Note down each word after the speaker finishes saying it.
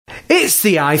It's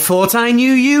the I Thought I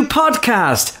Knew You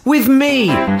podcast with me,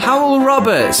 Howell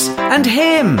Roberts, and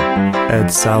him, Ed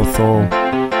Southall.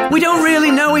 We don't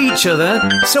really know each other,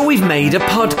 so we've made a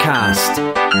podcast.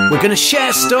 We're going to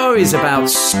share stories about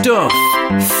stuff,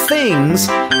 things,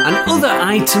 and other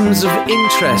items of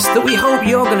interest that we hope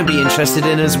you're going to be interested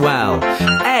in as well.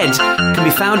 Ed can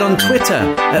be found on Twitter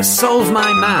at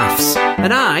SolveMyMaths,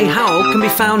 and I, Howell, can be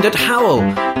found at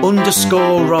Howell_Roberts.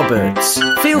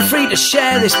 Feel free to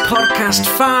share this podcast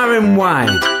far and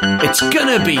wide. It's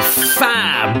going to be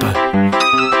fab.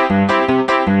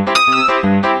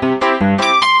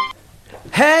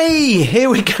 Hey, here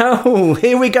we go.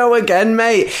 Here we go again,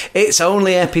 mate. It's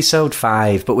only episode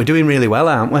 5, but we're doing really well,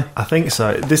 aren't we? I think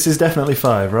so. This is definitely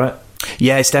 5, right?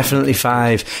 Yeah, it's definitely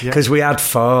 5, because we had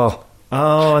 4.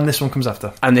 Oh, and this one comes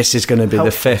after. And this is going to be the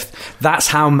 5th. That's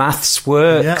how maths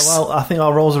works. Yeah, well, I think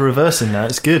our roles are reversing now.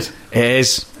 It's good. It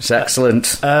is. It's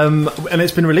excellent. And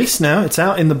it's been released now. It's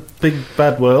out in the big,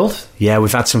 bad world. Yeah,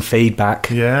 we've had some feedback.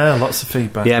 Yeah, lots of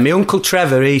feedback. Yeah, my Uncle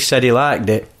Trevor, he said he liked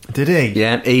it. Did he?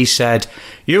 Yeah, he said,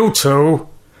 "You two,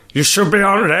 you should be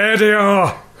on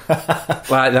radio."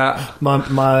 Like that. My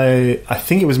I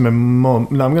think it was my mum.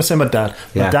 No, I'm going to say my dad.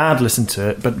 Yeah. My dad listened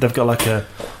to it, but they've got like an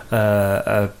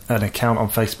account on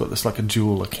Facebook that's like a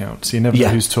dual account, so you never know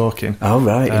who's talking. Oh,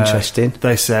 right, interesting.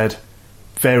 They said,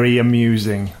 very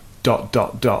amusing, ... What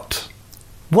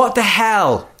the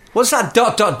hell? What's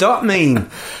that ... mean?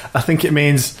 I think it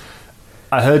means,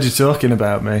 I heard you talking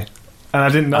about me, and I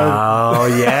didn't know. Oh,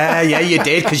 yeah, you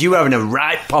did, because you were having a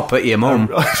right pop at your mum.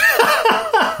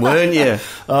 Weren't you?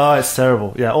 Oh, it's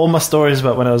terrible. Yeah, all my stories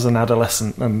about when I was an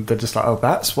adolescent, and they're just like, oh,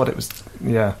 that's what it was.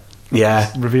 Yeah.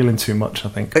 Yeah. Revealing too much, I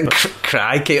think.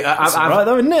 Crikey. It's right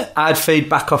though, isn't it? I had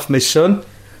feedback off my son.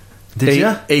 Did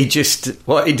you? He just...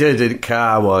 What he did in the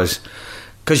car was...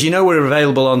 Because you know we're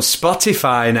available on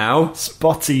Spotify now.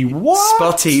 Spotify,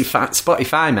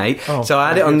 mate. Oh, so I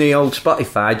had it on the old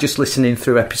Spotify, just listening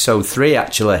through episode 3,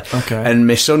 actually. Okay. And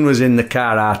my son was in the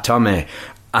car, our Tommy,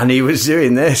 and he was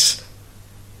doing this.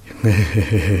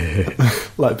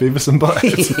 Like Beavis and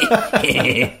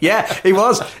Butthead. Yeah, he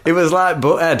was. He was like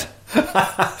Butthead.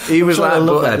 He was like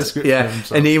Butthead. Yeah,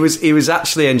 and he was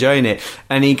actually enjoying it.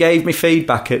 And he gave me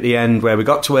feedback at the end where we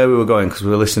got to where we were going, because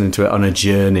we were listening to it on a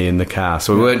journey in the car.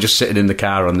 So we weren't just sitting in the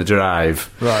car on the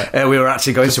drive. Right. We were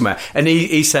actually going somewhere. And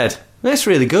he said, "That's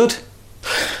really good."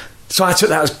 So I took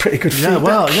that as pretty good feedback. Yeah,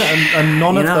 well, yeah, and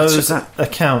none of those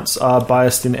accounts are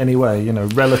biased in any way. You know,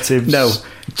 relatives,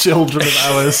 children of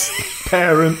ours,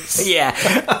 parents. Yeah,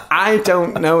 I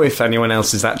don't know if anyone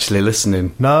else is actually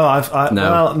listening. No,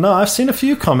 I've seen a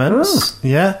few comments. Oh.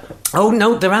 Yeah. Oh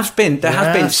no, there have been. There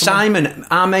have been. Simon,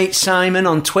 our mate Simon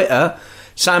on Twitter,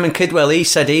 Simon Kidwell, he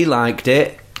said he liked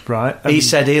it. Right. He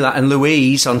said he liked, and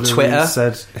Louise on Twitter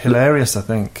said hilarious. I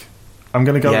think. I'm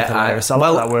going to go with hilarious. I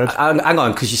like that word. Hang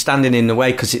on, because you're standing in the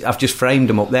way, because I've just framed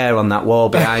them up there on that wall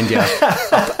behind you.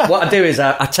 What I do is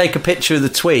I take a picture of the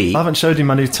tweet. I haven't showed you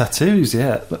my new tattoos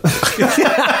yet.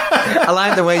 I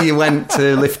like the way you went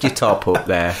to lift your top up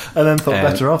there. And then thought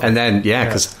better of it. And then,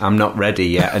 because I'm not ready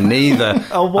yet, and neither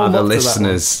are the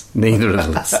listeners. Neither are the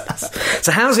listeners.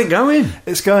 So how's it going?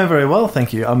 It's going very well,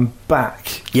 thank you. I'm back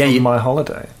from my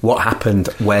holiday. What happened?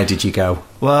 Where did you go?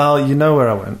 Well, you know where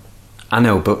I went. I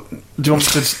know, but... Do you want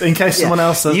to... In case someone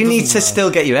else... You need to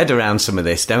still get your head around some of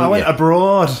this, don't you? I went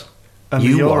abroad. And the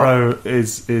euro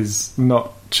is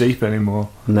not cheap anymore.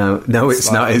 No, it's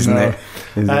not, isn't it?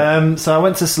 So I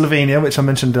went to Slovenia, which I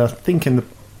mentioned, I think, in the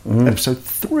episode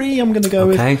 3 I'm going to go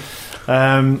with.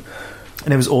 And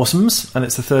it was awesomes, and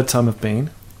it's the 3rd time I've been.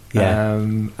 Yeah.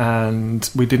 And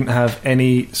we didn't have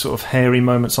any sort of hairy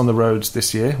moments on the roads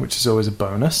this year, which is always a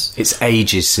bonus. It's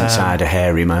ages since I had a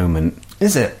hairy moment.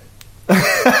 Is it?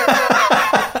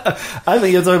 I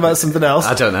think you're talking about something else.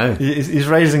 I don't know. He's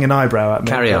raising an eyebrow at me.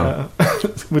 Carry on.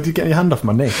 Would you get your hand off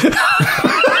my knee?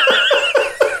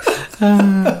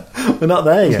 We're not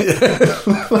there yet.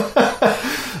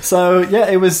 So, yeah,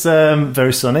 it was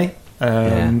very sunny.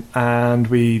 And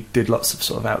we did lots of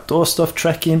sort of outdoor stuff,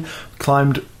 trekking,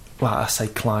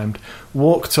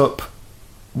 walked up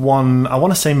one, I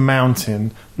want to say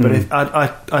mountain, but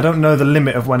I don't know the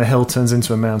limit of when a hill turns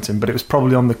into a mountain, but it was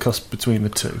probably on the cusp between the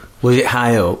two. Was it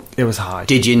high up? It was high.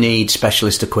 Did you need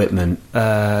specialist equipment?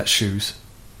 Shoes.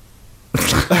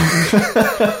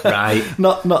 Right.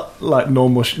 Not like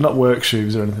normal, not work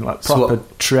shoes or anything, like proper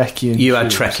trekking. You shoes.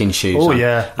 had trekking shoes. Oh on.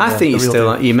 yeah. I think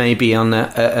you may be on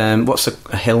what's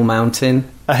a hill mountain?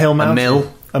 A hill mountain.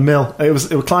 A mill. It was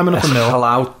climbing up a mill.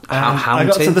 I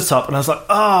got to the top and I was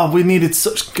like, we needed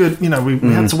such good, we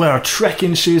had to wear our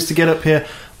trekking shoes to get up here.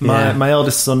 My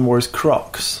eldest son wore his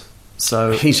Crocs.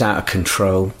 So he's out of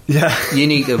control. Yeah. You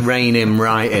need to rein him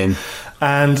right in.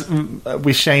 And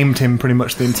we shamed him pretty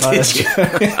much the entire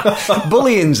show.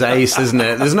 Bullying's ace, isn't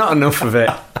it? There's not enough of it.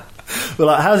 We're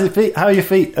like, how's your feet? How are your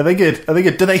feet? Are they good? Are they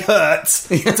good? Do they hurt?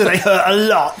 Do they hurt a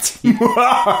lot?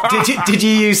 Did you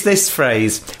use this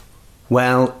phrase?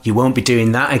 Well, you won't be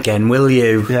doing that again, will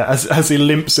you? Yeah, as he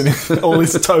limps and all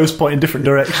his toes point in different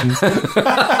directions.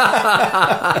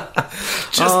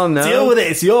 Just deal with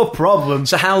it. It's your problem.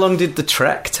 So how long did the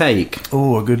trek take?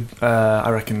 Oh, a good, I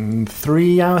reckon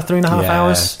 3 hours, 3.5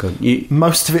 hours. Good.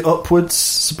 Most of it upwards,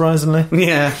 surprisingly.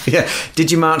 Yeah.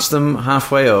 Did you march them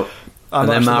halfway up and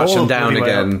then march them down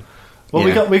again? Well,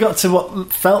 we got to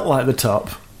what felt like the top.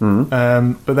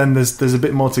 But then there's a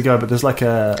bit more to go. But there's like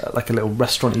a little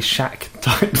restaurant-y shack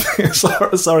type thing.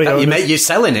 Sorry, you're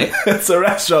selling it. It's a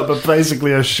restaurant, but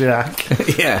basically a shack.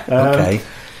 Yeah. Okay.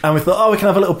 And we thought, we can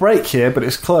have a little break here, but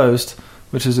it's closed,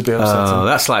 which is a bit upsetting. Oh,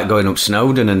 that's like going up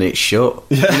Snowdon and it's shut.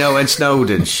 Yeah. You know when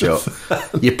Snowdon's shut,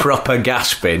 you're proper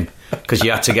gasping because you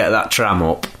had to get that tram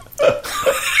up.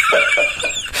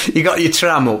 You got your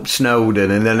tram up Snowdon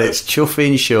and then it's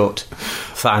chuffing shut.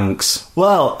 Thanks.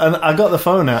 Well, and I got the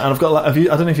phone out and I've got I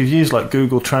don't know if you've used like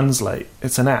Google Translate.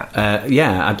 It's an app.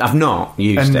 Yeah, I've not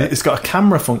used it. It's got a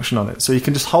camera function on it, so you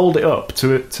can just hold it up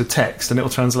to text and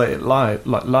it'll translate it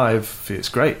live. It's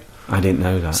great. I didn't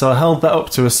know that. So I held that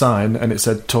up to a sign and it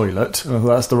said toilet. Oh,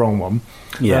 that's the wrong one.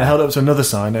 Yeah. And I held it up to another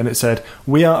sign and it said,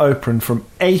 we are open from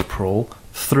April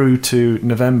through to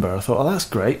November. I thought, that's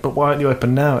great, but why aren't you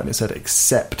open now? And it said,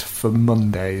 except for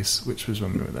Mondays, which was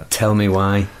when we were there. Tell me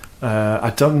why.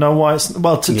 I don't know why it's...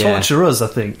 Well, to torture us, I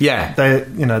think. Yeah.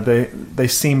 They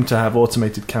seem to have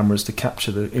automated cameras to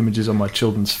capture the images on my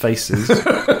children's faces.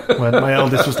 When my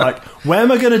eldest was like, where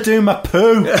am I going to do my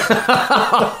poo?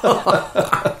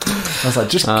 I was like,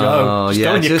 just go.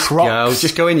 Go in your Crocs.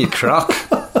 Just go in your croc.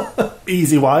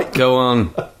 Easy white. Go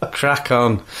on. Crack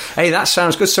on. Hey, that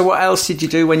sounds good. So what else did you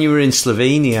do when you were in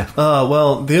Slovenia?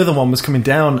 Well, the other one was coming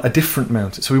down a different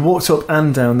mountain. So we walked up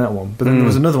and down that one. But then there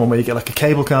was another one where you get like a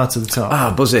cable car to the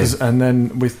top. Buzzing. And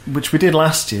then, which we did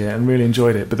last year and really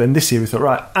enjoyed it. But then this year we thought,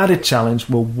 right, added challenge,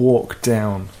 we'll walk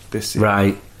down this year.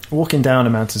 Right. Walking down a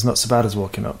mountain is not so bad as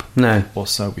walking up. No. Or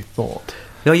so we thought.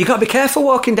 No, you got to be careful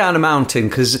walking down a mountain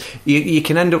because you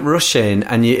can end up rushing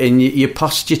and your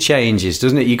posture changes,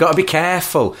 doesn't it? You got to be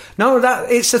careful. No,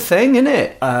 it's a thing, isn't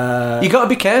it? You got to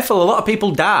be careful. A lot of people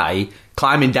die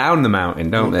climbing down the mountain,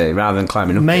 don't they, rather than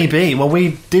climbing up? Maybe. Well,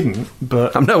 we didn't,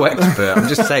 but I'm no expert. I'm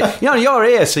just saying. You're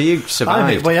here, so you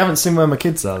survived. Well, you haven't seen where my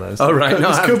kids are, though. So oh, right.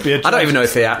 No, could be I don't even know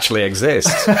if they actually exist.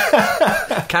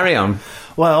 Carry on.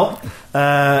 Well,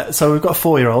 so we've got a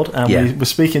 4-year-old, and we were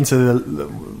speaking to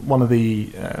one of the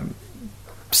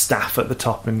staff at the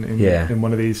top in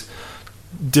one of these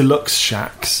deluxe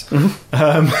shacks.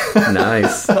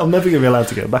 Nice. I'm never going to be allowed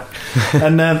to go back.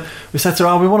 And we said to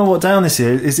her, we want to walk down this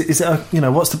year. Is it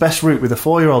what's the best route with a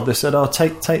 4-year-old? They said,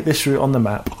 take this route on the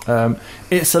map.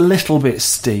 It's a little bit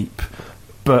steep,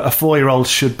 but a 4-year-old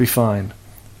should be fine.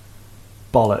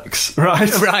 Bollocks, right?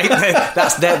 Right.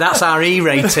 That's our E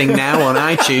rating now on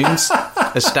iTunes.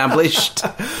 Established.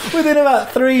 Within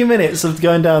about 3 minutes of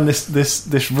going down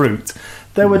this route,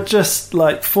 there were just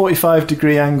like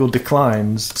 45-degree angle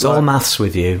declines. It's all maths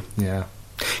with you. Yeah.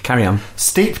 Carry on.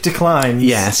 Steep declines.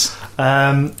 Yes.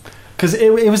 Because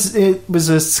it was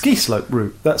a ski slope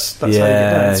route. That's how you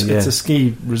get down. It's a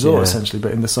ski resort essentially,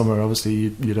 but in the summer, obviously,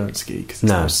 you don't ski because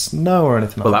there's no snow or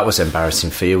anything. Well, that was embarrassing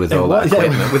for you with all that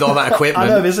equipment. With all that equipment, I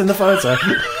know this in the photo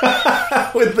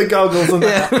with the goggles and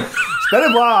that. It's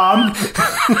very warm.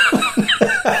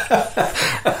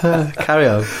 Carry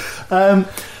on.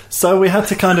 So we had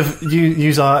to kind of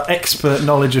use our expert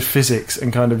knowledge of physics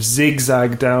and kind of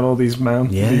zigzag down all these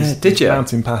mountains. Yeah, did you?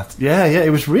 Mountain paths. Yeah, it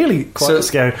was really quite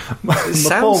scary. It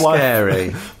sounds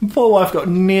scary. My poor wife got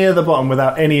near the bottom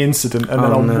without any incident, and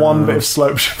then on one bit of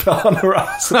slope she fell on her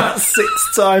ass about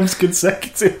 6 times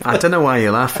consecutively. I don't know why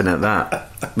you're laughing at that.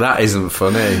 That isn't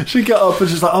funny. She got up and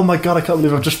she's like, oh my God, I can't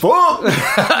believe I've just fallen.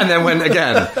 And then went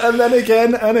again. And then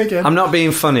again and again. I'm not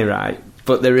being funny, right?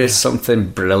 But there is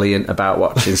something brilliant about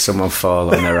watching someone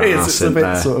fall on their ass. It's a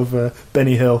bit sort of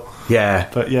Benny Hill. Yeah.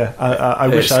 But yeah, I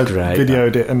wish I'd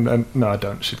videoed it. And no, I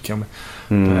don't. She'd kill me.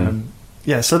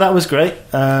 But, so that was great.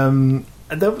 There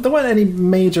weren't any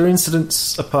major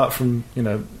incidents apart from,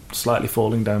 slightly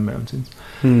falling down mountains.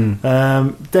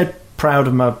 Dead proud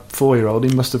of my 4-year-old.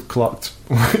 He must have clocked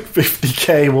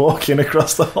 50k walking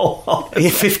across the whole holiday.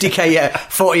 50k, yeah.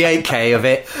 48k of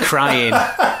it, crying.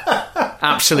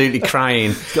 Absolutely crying.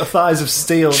 He's got thighs of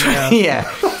steel now. Yeah.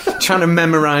 Trying to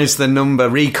memorise the number,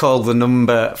 recall the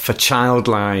number for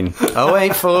Childline.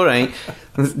 0848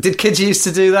 Did kids used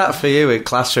to do that for you in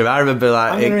classroom? I remember,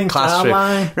 like, in classroom.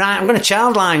 Right, I'm going to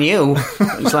childline you.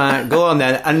 It's like, go on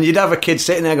then. And you'd have a kid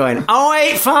sitting there going,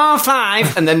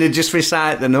 0845, and then they'd just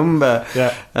recite the number.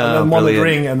 Yeah. And then one would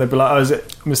ring, and they'd be like, is it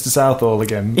Mr. Southall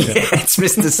again? Yeah, it's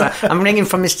Mr. Southall. I'm ringing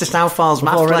from Mr. Southall's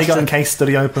math lesson. I've already got a case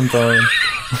study open for him.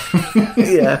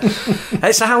 Yeah.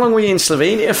 Hey, so how long were you in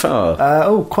Slovenia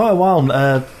for? Quite a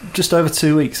while. Just over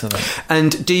 2 weeks, I think.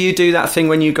 And do you do that thing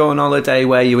when you go on holiday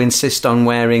where you insist on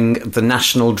wearing the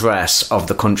national dress of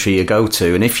the country you go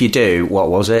to? And if you do, what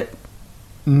was it?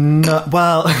 No,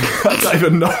 well, I don't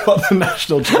even know what the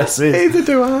national dress is. Neither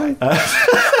do I.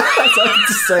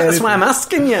 That's why I'm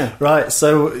asking you. Right,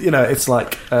 so, it's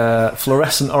like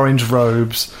fluorescent orange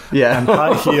robes and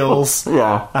high heels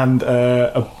and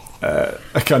a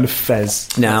kind of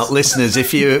fez. Now, listeners,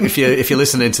 if you're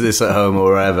listening to this at home or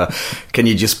wherever, can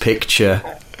you just picture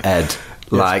Ed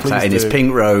like that in his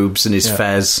pink robes and his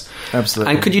fez?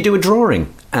 Absolutely. And could you do a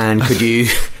drawing? And could you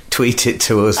tweet it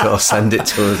to us or send it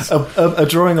to us? A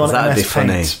drawing on That'd MS be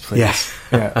funny. Paint, please.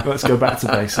 Yeah. Let's go back to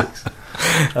basics.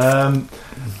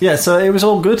 So it was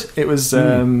all good. It was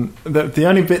the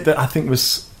only bit that I think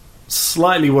was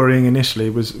slightly worrying initially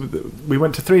was we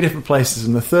went to 3 different places,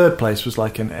 and the third place was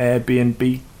like an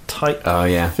Airbnb type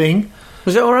thing.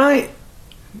 Was it all right?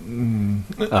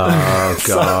 Oh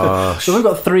gosh! So we've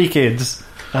got 3 kids,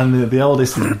 and the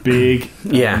oldest is big.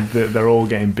 Yeah, they're all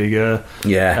getting bigger.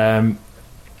 Yeah.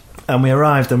 And we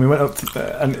arrived, and we went up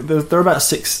to, and there are about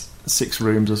six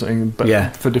rooms or something. But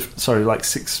like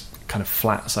 6 kind of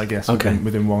flats, I guess,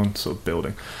 within one sort of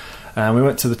building. And we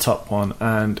went to the top one,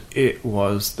 and it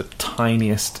was the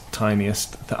tiniest.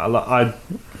 That I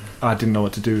didn't know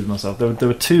what to do with myself. There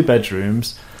were 2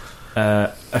 bedrooms,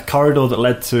 a corridor that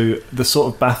led to the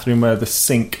sort of bathroom where the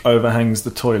sink overhangs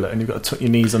the toilet, and you've got to tuck your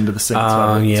knees under the sink.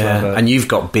 And you've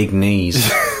got big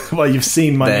knees. Well, you've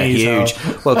seen my They're knees.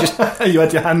 Huge. Well, just you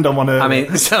had your hand on one earlier. I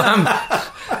mean, so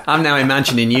I'm now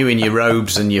imagining you in your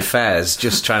robes and your fez,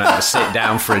 just trying to sit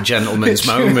down for a gentleman's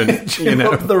moment.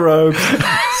 Up the robes,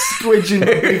 squidging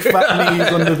the big fat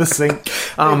knees under the sink.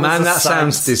 Oh man, that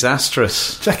sounds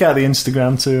disastrous. Check out the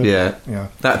Instagram too. Yeah.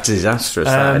 That's disastrous,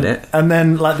 isn't it? And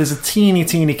then, like, there's a teeny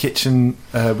kitchen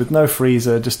with no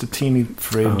freezer, just a teeny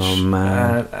fridge. Oh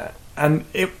man! And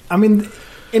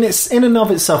in and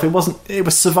of itself, it was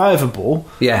survivable.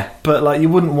 Yeah, but like, you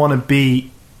wouldn't want to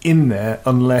be in there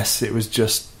unless it was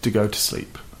just to go to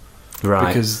sleep.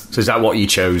 Right. So is that what you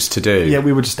chose to do? Yeah,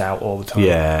 we were just out all the time.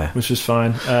 Yeah, which was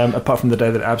fine. Apart from the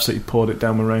day that it absolutely poured it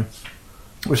down with rain.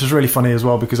 Which was really funny as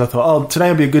well, because I thought, today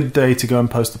would be a good day to go and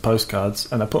post the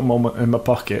postcards, and I put them all in my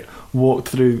pocket, walked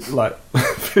through like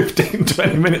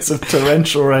 15-20 minutes of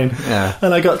torrential rain,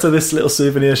 and I got to this little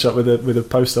souvenir shop with a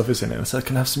post office in it, and I said,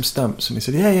 can I have some stamps? And he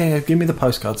said, yeah, give me the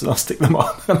postcards and I'll stick them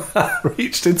on. And I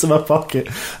reached into my pocket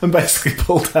and basically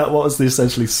pulled out what was the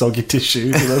essentially soggy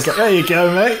tissues, and I was like, there you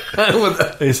go, mate.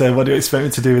 He said, what do you expect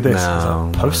me to do with this? I was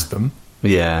like, post them.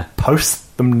 Yeah.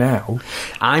 Post them now.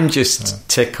 I'm just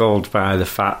tickled by the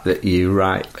fact that you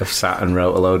have sat and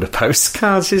wrote a load of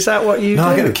postcards. Is that what you do? No,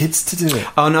 I get the kids to do it.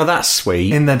 Oh, no, that's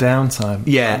sweet. In their downtime.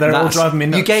 Yeah. They're all driving me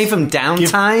nuts. You gave them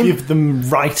downtime? Give them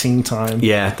writing time.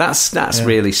 Yeah, that's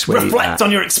really sweet. Reflect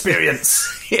on your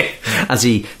experience. Yeah. As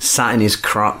he sat in his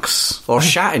Crocs, or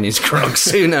shat in his Crocs,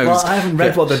 who knows? Well, I haven't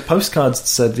read what the postcards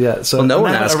said yet, so no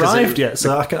one has arrived yet.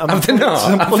 So I'm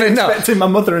fully expecting my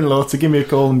mother-in-law to give me a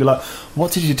call and be like,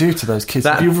 "What did you do to those kids?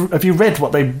 Have you read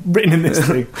what they've written in this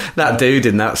thing?" That dude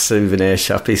in that souvenir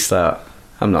shop, he's thought,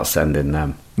 "I'm not sending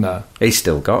them." No, he's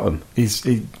still got them. He's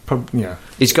got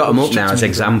them up now as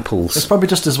examples. It's probably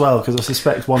just as well, because I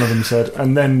suspect one of them said,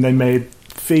 and then they made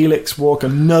Felix walk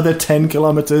another 10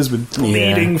 kilometres with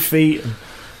bleeding feet.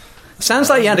 Sounds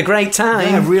like you had a great time.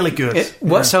 Yeah, really good.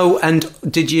 So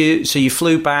you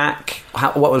flew back?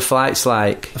 What were the flights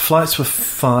like? The flights were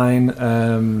fine.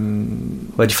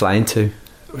 Where'd you fly into?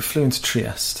 We flew into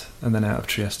Trieste and then out of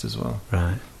Trieste as well.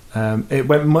 Right. It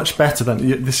went much better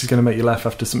than... This is going to make you laugh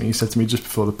after something you said to me just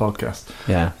before the podcast.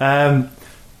 Yeah.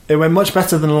 It went much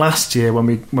better than last year when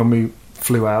we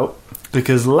flew out,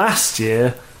 because last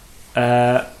year,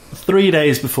 3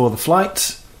 days before the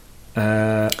flight,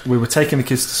 we were taking the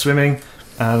kids to swimming,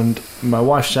 and my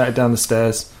wife shouted down the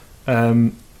stairs,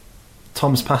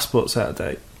 Tom's passport's out of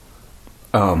date.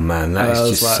 Oh man, that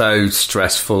is just so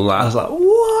stressful. I was like,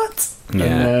 what?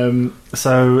 Yeah. And,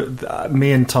 so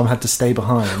me and Tom had to stay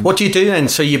behind. What do you do then?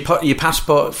 So you put your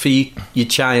passport for your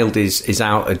child is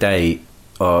out of date,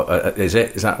 or is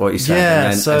it? Is that what you said?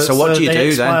 Yeah. So what do you do then? They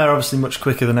expire obviously much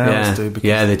quicker than ours do.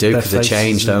 Yeah, they do, because they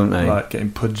change, don't they? Like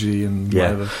getting pudgy and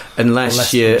whatever.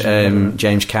 Unless you're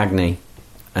James Cagney.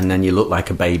 and then you look like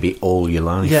a baby all your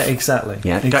life. Yeah, exactly.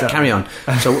 Yeah, exactly. Carry on.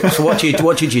 So what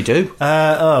did you do?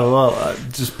 I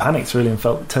just panicked really and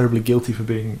felt terribly guilty for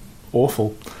being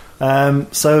awful.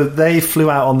 So they flew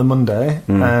out on the Monday,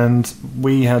 and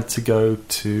we had to go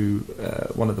to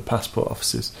one of the passport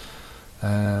offices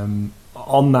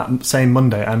on that same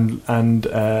Monday, and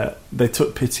they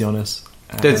took pity on us.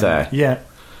 Did they? Yeah,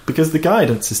 because the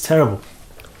guidance is terrible.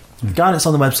 The guidance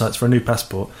on the websites for a new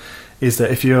passport is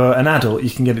that if you're an adult, you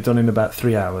can get it done in about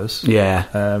 3 hours. Yeah.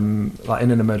 Like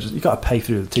in an emergency, you've got to pay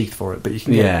through the teeth for it, but you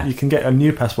can get a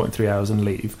new passport in 3 hours and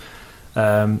leave.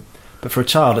 But for a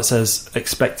child, it says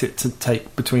expect it to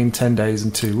take between 10 days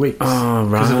and 2 weeks. Oh,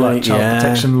 right. Because of like child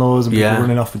protection laws and people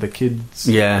running off with their kids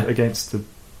against the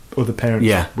other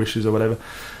parents' wishes or whatever.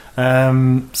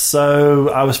 So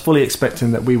I was fully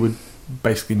expecting that we would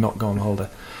basically not go on holiday.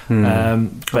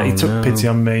 But he took pity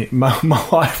on me. My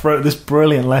wife wrote this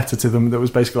brilliant letter to them that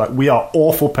was basically like, we are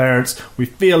awful parents, we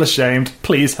feel ashamed,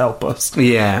 please help us.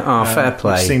 Yeah, fair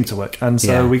play. Which seemed to work. And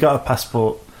so we got a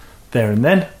passport there and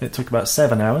then. It took about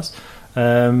 7 hours.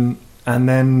 And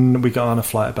then we got on a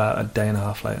flight about a day and a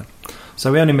half later.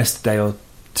 So we only missed a day or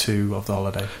two of the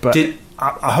holiday. But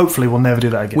I hopefully we'll never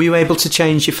do that again. Were you able to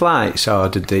change your flights, or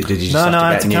did you just have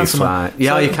to get a new flight?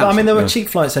 Yeah, you cancelled. I mean, there were cheap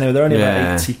flights anyway. They're only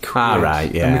about 80 quid. Ah,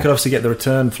 right, yeah. And we could obviously get the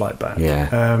return flight back.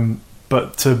 Yeah.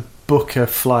 But to book a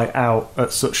flight out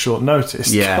at such short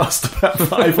notice cost about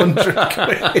 500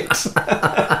 quid.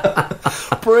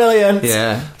 Brilliant.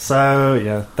 Yeah.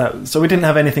 So, so we didn't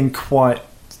have anything quite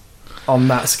on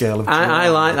that scale of I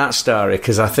like that story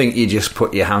because I think you just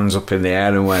put your hands up in the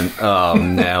air and went, oh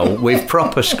no, we've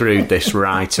proper screwed this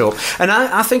right up. And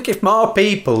I think if more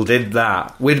people did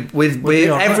that,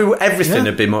 everything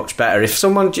would be much better. If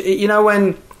someone,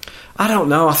 when, I don't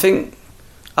know, I think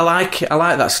I like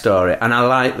that story, and I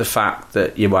like the fact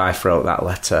that your wife wrote that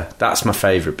letter. That's my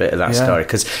favourite bit of that story,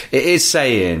 because it is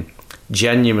saying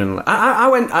genuinely, I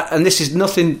went, and this is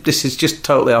nothing, this is just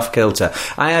totally off kilter.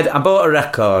 I bought a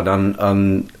record on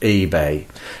eBay.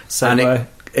 Segway. And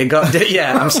it got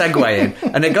I'm segueing,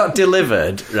 and it got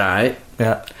delivered, right?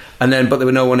 Yeah. And then, but there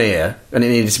were no one here, and it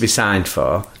needed to be signed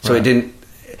for, so it didn't.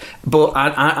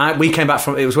 But we came back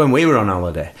from, it was when we were on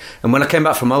holiday, and when I came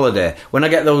back from holiday, when I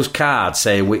get those cards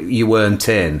saying you weren't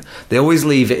in, they always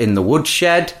leave it in the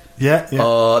woodshed. Yeah.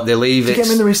 Or they leave it. You get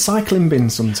them in the recycling bin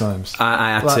sometimes.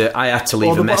 I had to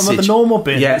leave a message. Or the normal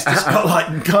bin. Yeah, it's just got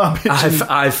like garbage.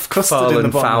 I've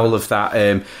fallen foul of that.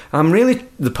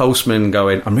 The postman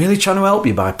going, I'm really trying to help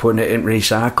you by putting it in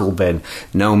recycle bin.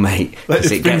 No, mate,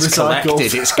 because it gets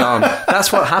collected, it's gone.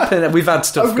 That's what happened. We've had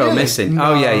stuff go missing.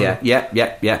 No. Oh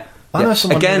yeah. I know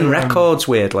someone again, records,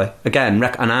 weirdly. Again,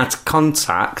 and I had to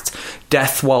contact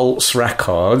Death Waltz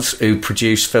Records, who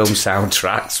produce film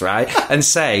soundtracks, right? And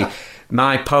say,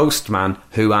 my postman,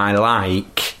 who I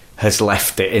like, has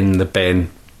left it in the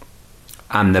bin.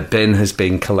 And the bin has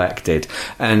been collected.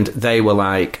 And they were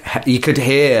like, you could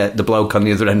hear the bloke on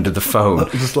the other end of the phone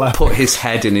put his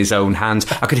head in his own hands.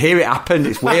 I could hear it happen.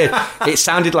 It's weird. It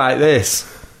sounded like this.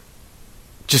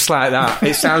 Just like that.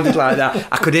 It sounded like that.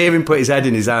 I could hear him put his head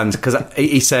in his hands, because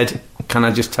he said, can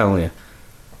I just tell you,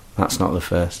 that's not the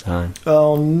first time.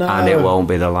 Oh no. And it won't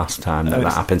be the last time that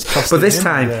happens. But this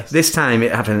time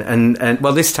it happened, and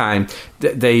this time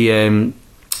they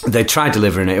tried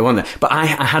delivering it, weren't they? But I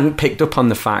hadn't picked up on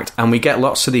the fact, and we get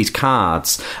lots of these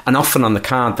cards, and often on the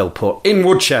card they'll put in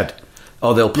woodshed,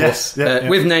 or they'll put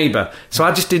with neighbour. So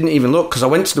I just didn't even look, because I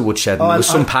went to the woodshed and there was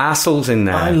some parcels in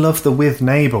there. I love the with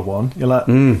neighbour one. You're like,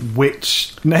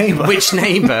 which neighbour? Which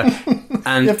neighbour?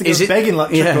 And you have to go begging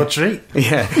like trick or treat.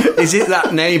 Yeah. Is it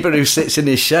that neighbour who sits in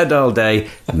his shed all day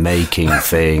making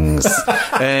things?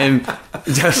 And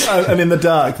in the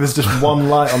dark, there's just one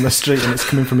light on the street and it's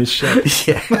coming from his shed.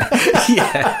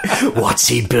 Yeah. What's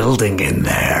he building in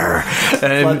there?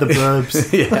 Like the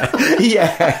Burbs.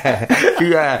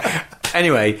 Yeah.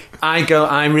 Anyway,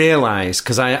 I realise,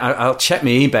 because I'll check my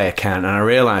eBay account, and I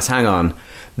realise, hang on,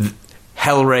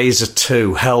 Hellraiser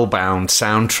 2 Hellbound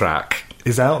soundtrack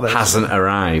is out there, hasn't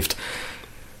arrived.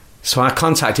 So I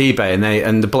contact eBay,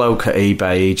 and the bloke at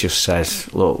eBay, he just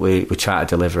says, look, we try to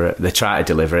deliver it. They try to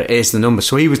deliver it. Here's the number.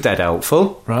 So he was dead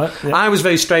helpful. Right. Yeah. I was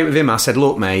very straight with him. I said,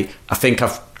 look, mate, I think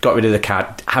I've got rid of the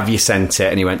card. Have you sent it?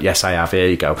 And he went, yes, I have. Here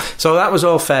you go. So that was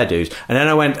all fair dues. And then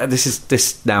I went,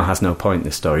 this now has no point,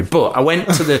 this story, but I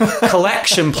went to the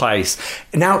collection place.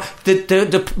 Now,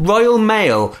 the Royal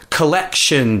Mail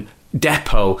collection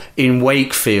depot in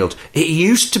Wakefield, it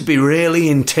used to be really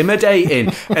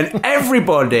intimidating, and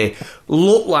everybody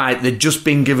looked like they'd just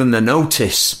been given the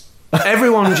notice.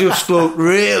 Everyone just looked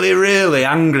really, really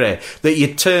angry that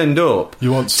you turned up.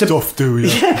 You want stuff, do you?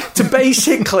 Yeah, to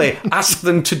basically ask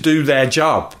them to do their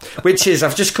job, which is,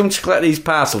 I've just come to collect these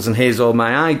parcels and here's all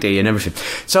my ID and everything.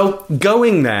 So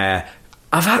going there,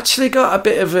 I've actually got a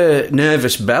bit of a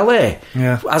nervous belly.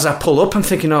 Yeah. As I pull up, I'm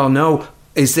thinking, oh no,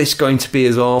 is this going to be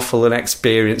as awful an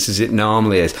experience as it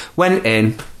normally is? Went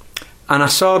in, and I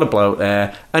saw the bloke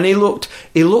there, and he looked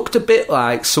a bit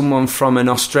like someone from an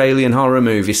Australian horror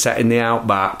movie set in the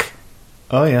outback.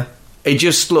 Oh, yeah. He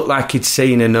just looked like he'd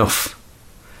seen enough.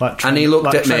 And he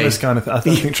looked at Tremors me. Kind of I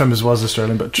think Tremors was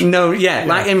Australian, but...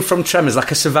 like him from Tremors,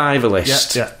 like a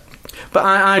survivalist. Yeah. But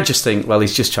I just think, well,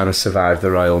 he's just trying to survive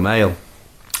the Royal Mail.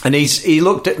 And he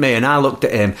looked at me, and I looked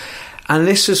at him, and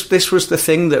this was the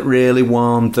thing that really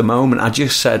warmed the moment. I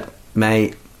just said,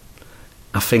 mate,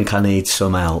 I think I need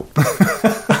some help.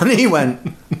 And he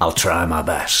went, I'll try my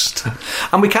best.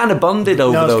 And we kind of bonded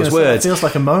over those words. It feels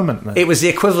like a moment, mate. It was the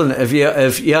equivalent of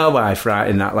your wife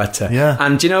writing that letter. Yeah.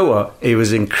 And do you know what? He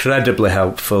was incredibly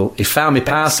helpful. He found me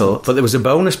parcel, but there was a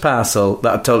bonus parcel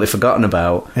that I'd totally forgotten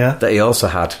about that he also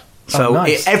had. So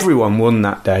nice. Everyone won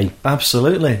that day.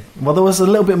 Absolutely. Well, there was a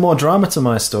little bit more drama to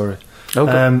my story.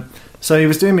 Okay. So he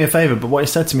was doing me a favour, but what he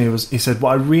said to me was, he said,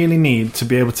 what I really need to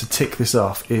be able to tick this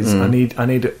off is I need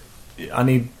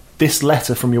this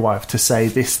letter from your wife to say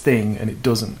this thing, and it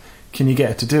doesn't. Can you get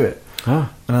her to do it? Oh.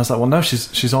 And I was like, well, no,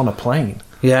 she's on a plane.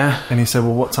 Yeah. And he said,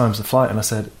 well, what time's the flight? And I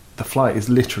said, the flight is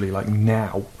literally like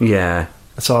now. Yeah.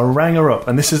 So I rang her up,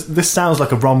 and this sounds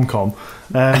like a rom-com.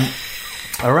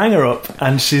 I rang her up,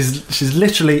 and she's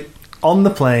literally on the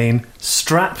plane,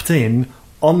 strapped in,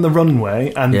 on the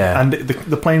runway, and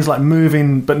the plane's like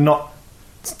moving, but not,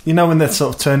 you know, when they're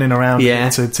sort of turning around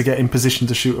to get in position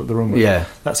to shoot up the runway. Yeah,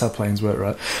 that's how planes work,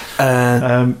 right?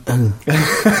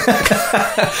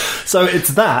 So it's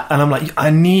that, and I'm like,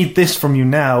 I need this from you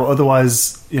now,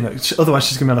 otherwise she's going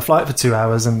to be on a flight for 2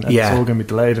 hours, and it's all going to be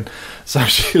delayed. And so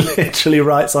she literally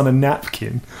writes on a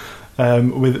napkin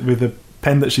with a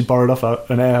pen that she borrowed off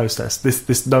an air hostess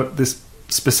this note, this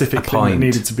specific thing that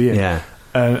needed to be in. Yeah.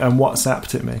 And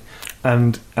WhatsApped it me,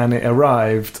 and it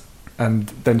arrived, and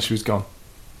then she was gone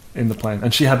in the plane,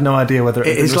 and she had no idea whether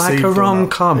it was like a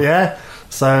rom-com. Yeah.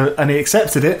 So, and he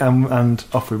accepted it, and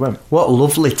off we went. What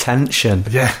lovely tension.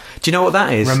 Yeah. Do you know what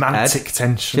that is? Romantic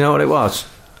tension. Do you know what it was?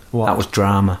 What? That was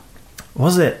drama.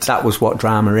 Was it? That was what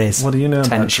drama is. What do you know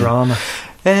about drama?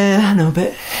 I know a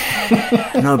bit.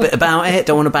 I know a bit about it.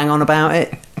 Don't want to bang on about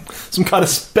it. Some kind of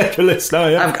specialist now,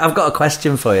 yeah. I've got a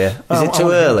question for you. Is it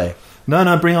too early?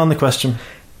 No, bring on the question.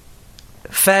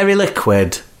 Fairy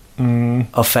liquid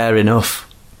or fair enough?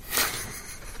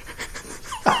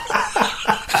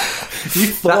 You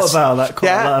thought about that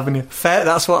quite a lot, haven't you?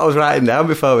 That's what I was writing down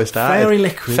before we started. Fairy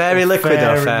liquid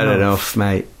or fair enough,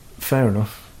 mate? Fair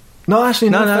enough. No, actually,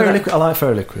 no. Fairy liquid. I like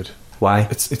fairy liquid. Why?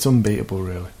 It's unbeatable,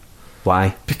 really.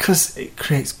 Why? Because it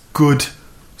creates good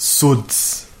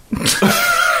suds.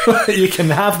 You can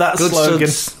have that good slogan.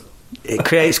 Suds. It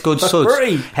creates good suds.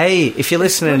 Free. Hey, if you're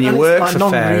listening and you work for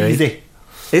Fairy,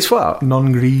 it's what?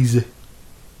 Non-greasy.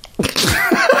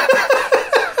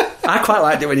 I quite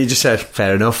liked it when you just said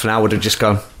fair enough, and I would have just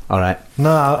gone, all right.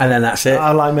 No, and then that's it.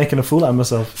 I like making a fool out of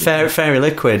myself. Fairy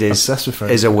liquid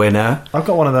is a winner. I've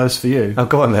got one of those for you. Oh,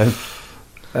 go on then.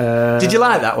 Did you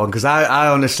like that one? Because I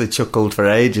honestly chuckled for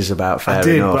ages about fair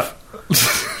enough.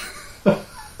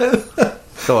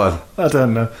 Go on. I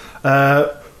don't know.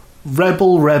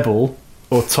 Rebel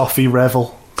or Toffee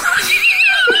Revel?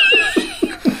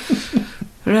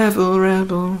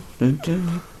 Rebel.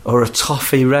 Or a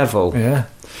Toffee Revel? Yeah.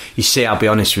 You see, I'll be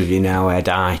honest with you now, Ed.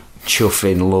 I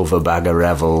chuffing love a bag of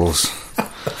Revels.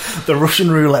 The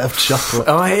Russian roulette of chocolate.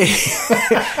 Oh,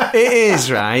 it is,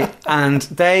 right? And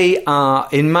they are,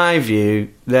 in my view,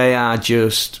 they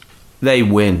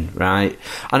win, right?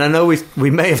 And I know we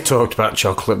may have talked about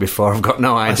chocolate before. I've got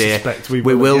no idea. I suspect we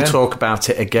will talk about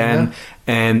it again.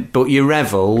 Yeah. But your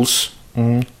Revels,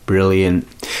 brilliant.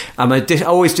 I'm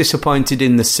always disappointed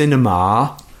in the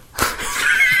cinema.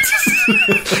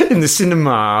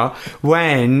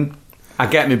 When I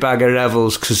get my bag of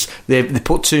Revels because they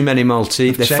put too many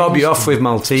Maltesers. They fob you off with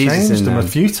Maltesers. Changed them a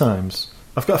few times.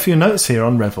 I've got a few notes here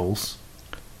on Revels.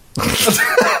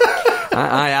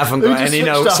 I haven't got any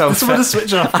notes on.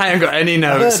 I haven't got any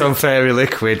notes on Fairy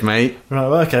Liquid, mate. Right,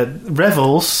 well, okay.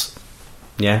 Revels.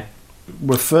 Yeah.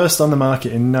 Were first on the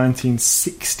market in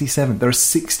 1967. They're a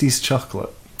 60s chocolate.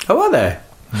 Oh, are they?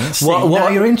 Now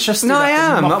you're interested. No, I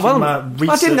am. Well,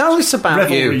 I didn't know this about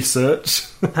you. Research.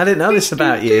 I didn't know this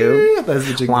about you. There's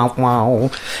the jingle. Wow.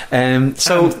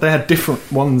 So they had different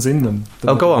ones in them.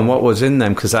 Go on. What was in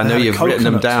them? Because I know you've written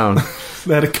them down.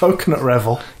 They had a coconut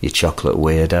revel. You chocolate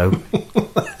weirdo.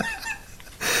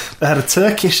 They had a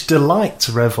Turkish delight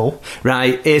revel.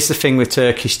 Right. Here's the thing with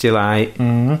Turkish delight.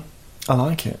 I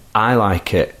like it. I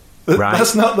like it. Right.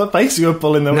 That's not the base you were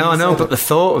pulling. No, I know, but the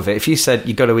thought of it. If you said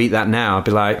you got to eat that now, I'd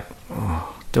be like,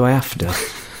 oh, do I have to?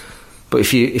 But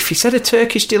if you said a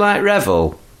Turkish delight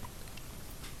revel,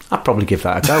 I'd probably give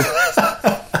that a go.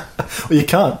 Well, you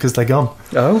can't because they're gone.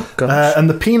 Oh, gosh. And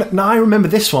the peanut. Now I remember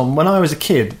this one. When I was a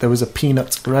kid, there was a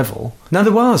peanut revel. No,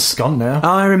 there was. It's gone now. Oh,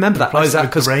 I remember that. Is that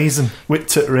because raisin,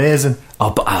 whipped raisin?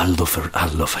 Oh, but I love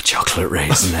a chocolate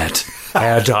raisin, Ed.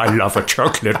 Ed, I love a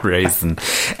chocolate raisin.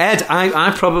 Ed,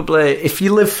 I probably, if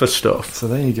you live for stuff, so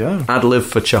there you go. I'd live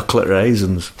for chocolate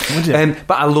raisins. Would you?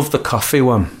 But I love the coffee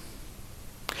one.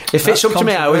 If it's up to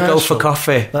me, I always go for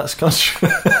coffee. That's controversial.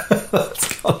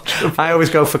 I always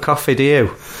go for coffee. Do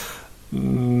you?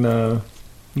 No.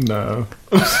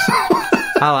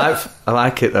 I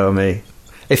like it though. Me.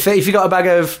 If you got a bag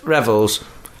of Revels,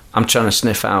 I'm trying to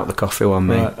sniff out the coffee one,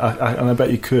 mate. Right, and I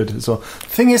bet you could as well. The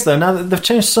thing is, though, now that they've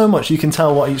changed so much, you can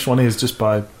tell what each one is just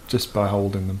by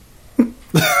holding them,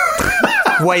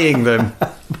 weighing them.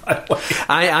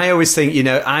 I always think,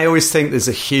 there's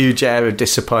a huge air of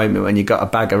disappointment when you got a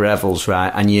bag of Revels,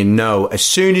 right? And as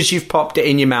soon as you've popped it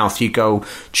in your mouth, you go,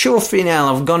 chuffing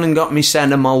hell, I've gone and got me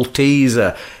sent a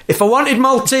Malteser. If I wanted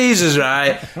Maltesers,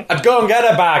 right, I'd go and get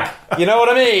a bag. You know what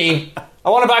I mean? I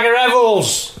want a bag of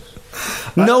Revels.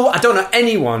 No, I don't know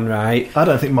anyone, right? I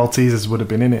don't think Maltesers would have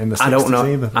been in it in the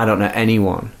 60s either. I don't know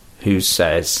anyone who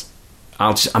says,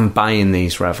 I'm buying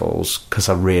these Revels because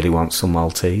I really want some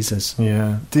Maltesers.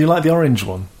 Yeah. Do you like the orange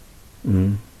one?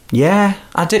 Yeah,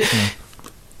 I do.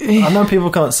 Yeah. I know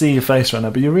people can't see your face right now,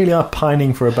 but you really are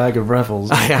pining for a bag of Revels.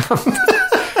 I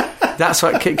am. That's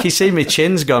what... Can you see my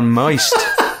chin's gone moist?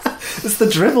 It's the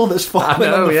dribble that's falling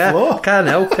on the floor. I can't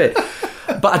help it.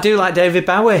 But I do like David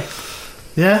Bowie.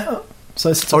 Yeah.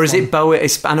 So or is it Bowie?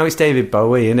 I know it's David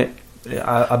Bowie, isn't it?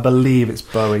 Yeah, I believe it's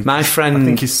Bowie. My friend... I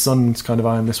think his son's kind of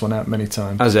ironed this one out many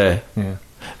times. Has he? Yeah.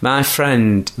 My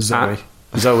friend... Zoe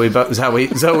Bowie.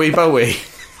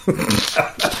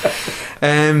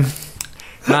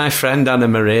 My friend Anna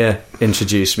Maria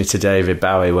introduced me to David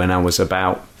Bowie when I was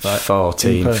about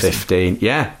 14, 15.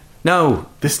 Yeah. No.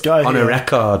 This guy on a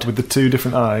record. With the two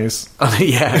different eyes.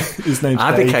 Yeah. His name's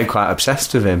I Dave. became quite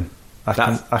obsessed with him. I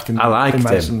liked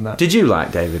him. That. Did you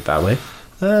like David Bowie?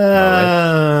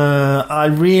 I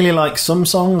really like some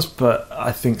songs, but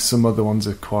I think some other ones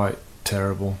are quite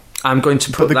terrible. I'm going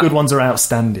to put the good ones are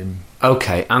outstanding.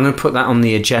 Okay, I'm going to put that on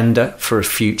the agenda for a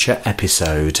future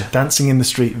episode. Dancing in the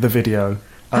Street, the video.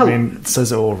 I mean, it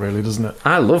says it all, really, doesn't it?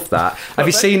 I love that. Have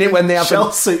you seen it when they have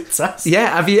shell suits?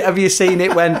 Yeah, have you seen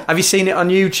it when? Have you seen it on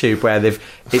YouTube where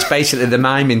it's basically the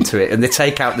mime into it and they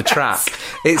take out the track?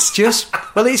 It's just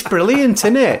it's brilliant,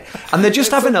 isn't it? And they're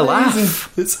just having amazing. A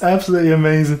laugh. It's absolutely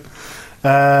amazing.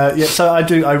 So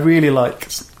I really like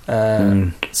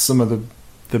some of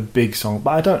the big songs,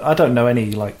 but I don't know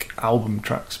any like album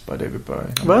tracks by David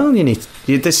Bowie. Well,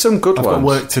 there's some good ones. I've got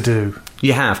work to do.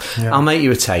 You have. Yeah. I'll make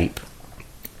you a tape.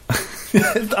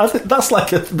 I think that's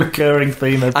like a recurring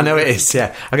theme. I know it is.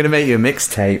 Yeah, I'm going to make you a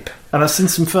mixtape. And I've seen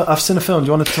a film. Do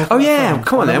you want to talk? Oh yeah, film?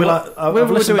 come on then. I've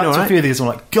listened back to a few of these. I'm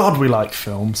like, God, we like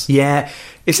films. Yeah,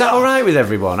 is that all right with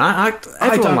everyone? I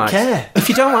don't care. If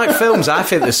you don't like films, I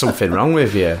think there's something wrong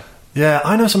with you. Yeah,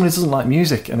 I know someone who doesn't like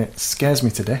music, and it scares me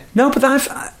to death. No, but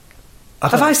have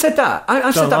I said that?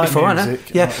 I've said that like before, music.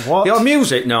 haven't I? Yeah. Like, what? Your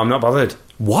music? No, I'm not bothered.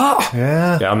 What?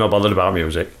 Yeah. Yeah, I'm not bothered about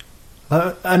music.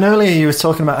 And earlier you were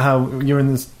talking about how you're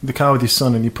in the car with your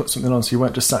son and you put something on, so you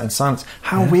weren't just sat in silence.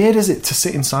 How weird is it to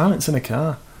sit in silence in a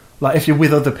car? Like if you're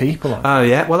with other people. Oh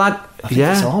yeah, well I think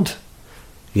it's odd.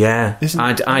 Yeah,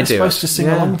 I do. You're supposed to sing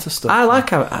along to stuff. I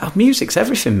like how music's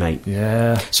everything, mate.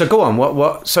 Yeah. So go on.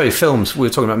 What? Sorry, films. We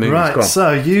were talking about movies. Right. Go on.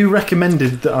 So you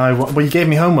recommended that you gave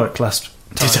me homework last time.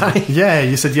 Did I? Yeah,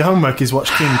 you said your homework is watch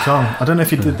King Kong. I don't know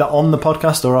if you did that on the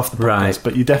podcast or off the podcast, right.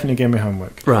 But you definitely gave me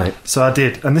homework. Right. So I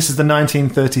did, and this is the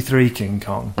 1933 King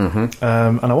Kong, and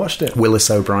I watched it. Willis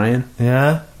O'Brien.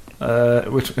 Yeah.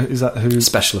 Which is that? Who?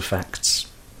 Special effects.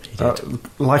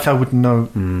 Like I would know.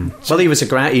 Well, he was a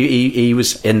great. He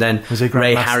was, and then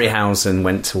Ray Harryhausen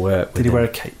went to work. Did he wear a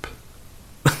cape?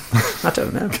 I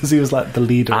don't know, because he was like the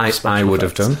leader. I would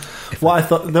have done. Well, I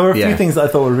thought there were a few things that I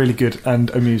thought were really good and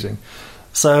amusing.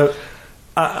 So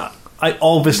I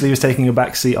obviously was taking a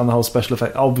back seat on the whole special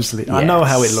effect. Obviously, yes. I know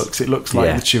how it looks. It looks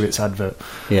like the Chewits advert.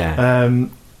 Yeah.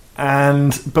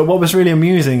 But what was really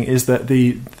amusing is that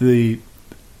the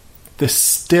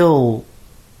still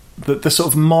the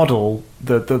sort of model,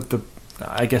 the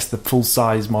I guess the full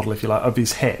size model, if you like, of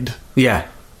his head,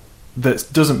 that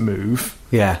doesn't move,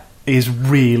 is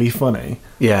really funny,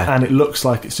 and it looks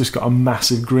like it's just got a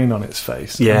massive grin on its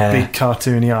face, and big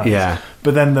cartoony eyes,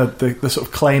 but then the sort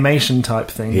of claymation type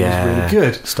thing is really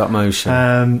good, stop motion,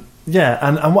 and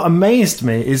what amazed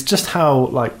me is just how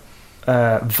like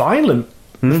violent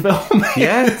the film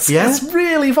is. It's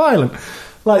really violent.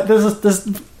 Like there's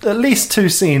at least 2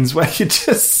 scenes where you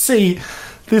just see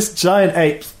this giant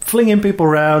ape flinging people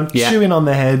around, chewing on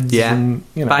their heads, and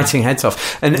biting heads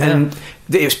off. And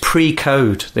it was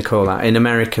pre-code, they call that. In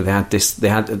America, they had this.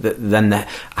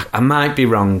 I might be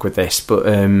wrong with this, but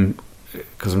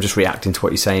because I'm just reacting to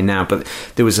what you're saying now. But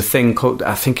there was a thing called,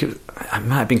 I think it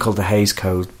might have been called the Hays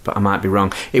Code, but I might be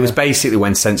wrong. It was basically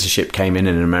when censorship came in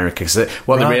America. Because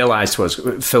what they realised was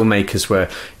filmmakers were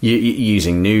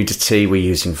using nudity, were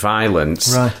using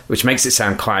violence, which makes it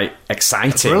sound quite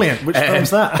exciting. Brilliant. Which film's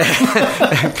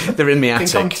that? They're in the attic.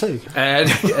 King Kong 2.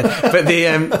 But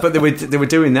they were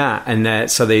doing that, and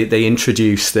so they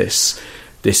introduced this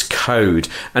code,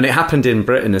 and it happened in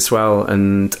Britain as well.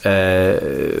 And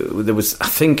there was, I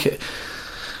think,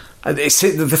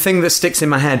 the thing that sticks in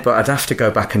my head, but I'd have to go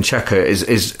back and check it,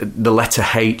 is the letter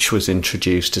H was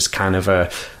introduced as kind of a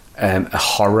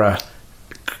horror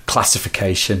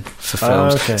classification for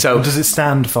films. Okay. So does it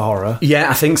stand for horror? Yeah,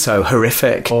 I think so.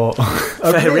 Horrific. For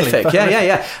horrific. For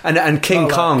yeah. And King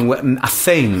Kong, I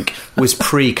think, was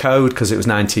pre-code because it was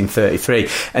 1933,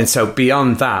 and so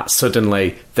beyond that,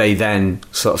 suddenly they then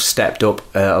sort of stepped up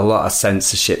a lot of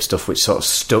censorship stuff, which sort of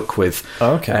stuck with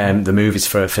the movies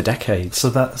for decades.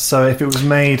 So if it was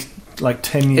made like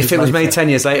 10 years, if it was made 10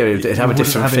 years later, it'd have a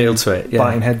different feel to it.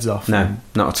 Biting heads off. No,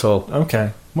 not at all.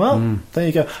 Okay. Well, there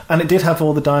you go. And it did have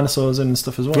all the dinosaurs in and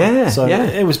stuff as well.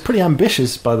 It was pretty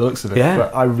ambitious by the looks of it,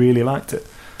 but I really liked it.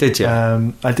 Did you?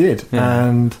 I did. Yeah.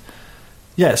 And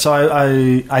so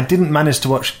I didn't manage to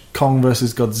watch Kong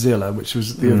vs. Godzilla, which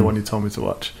was the other one you told me to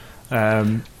watch.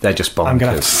 They're just bonkers. I'm going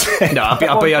to have to say. No,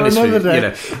 I'll be honest with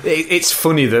you. It's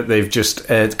funny that they've just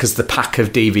because the pack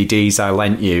of DVDs I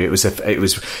lent you, it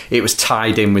was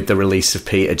tied in with the release of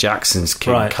Peter Jackson's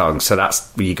King Kong. So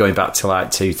that's you're going back to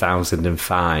like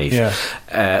 2005. Yeah,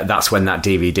 that's when that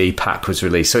DVD pack was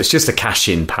released. So it's just a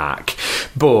cash-in pack,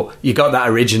 but you got that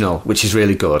original, which is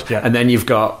really good, and then you've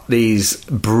got these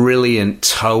brilliant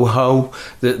Toho.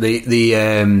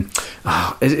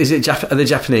 Is it the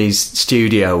Japanese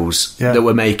studios that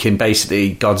were making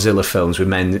basically Godzilla films with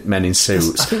men in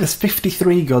suits. I think there's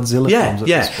 53 Godzilla films at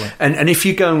this point. And if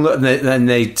you go and look, then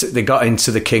they got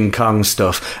into the King Kong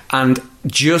stuff, and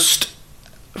just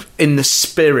in the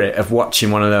spirit of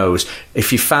watching one of those,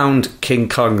 if you found King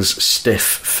Kong's stiff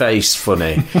face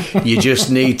funny, you just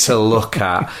need to look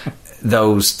at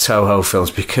those Toho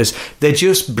films because they're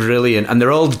just brilliant, and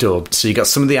they're all dubbed. So you got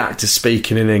some of the actors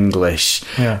speaking in English,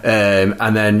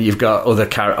 and then you've got other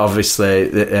characters.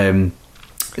 Obviously,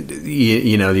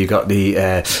 you've got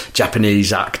the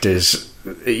Japanese actors.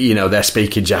 They're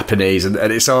speaking Japanese, and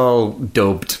it's all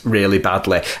dubbed really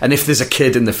badly. And if there's a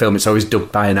kid in the film, it's always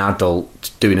dubbed by an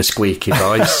adult doing a squeaky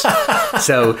voice.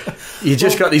 So you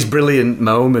just got these brilliant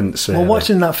moments. Really. Well,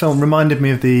 watching that film reminded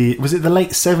me of was it the late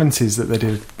 70s that they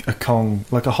did a Kong,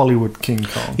 like a Hollywood King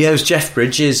Kong? Yeah, it was Jeff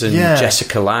Bridges and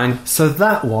Jessica Lange. So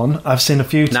that one I've seen a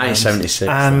few times. 1976.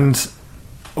 And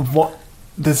what...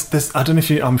 There's I don't know if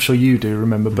I'm sure you do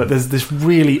remember, but there's this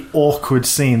really awkward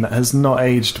scene that has not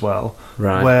aged well,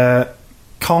 where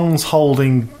Kong's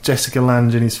holding Jessica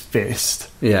Lange in his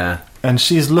fist, and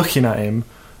she's looking at him,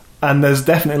 and there's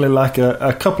definitely like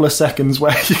a couple of seconds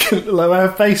where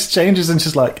her face changes, and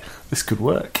she's like, "This could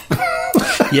work."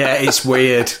 Yeah, it's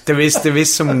weird. There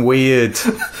is some weird.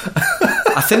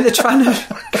 I think they're trying to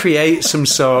create some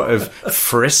sort of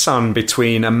frisson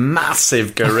between a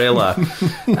massive gorilla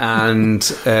and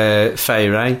Fay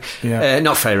Wray.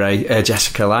 Not Fay Wray,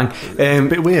 Jessica Lange.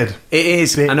 Bit weird. It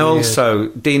is. And also,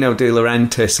 Dino De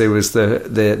Laurentiis, who was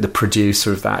the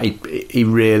producer of that, he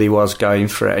really was going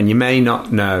for it. And you may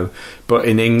not know, but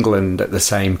in England at the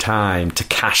same time, to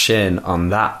cash in on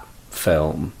that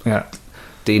film,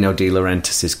 Dino De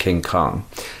Laurentiis' King Kong,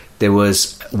 there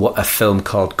was a film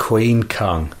called Queen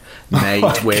Kong made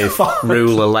with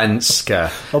Rula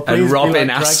Lenska and Robin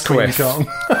Asquith.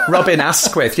 Robin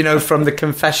Asquith, from the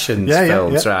Confessions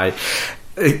films, right?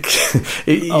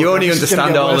 You only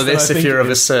understand all of this if you're of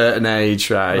a certain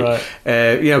age, right?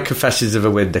 Confessions of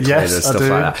a Window Cleaner and stuff like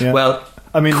that. Yeah. Well,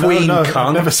 I mean, Queen Kong.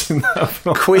 I've never seen that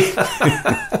film.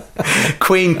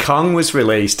 Queen Kong was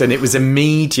released and it was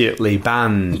immediately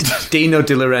banned. Dino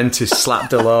De Laurentiis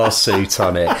slapped a lawsuit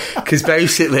on it because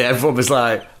basically everyone was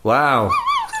like, wow,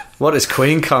 what does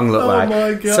Queen Kong look like?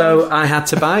 My God. So I had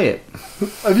to buy it.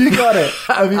 Have you got it?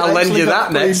 I'll lend you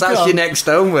that next. That's your next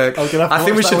homework. I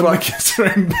think we should watch.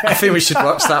 I think we should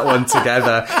watch that one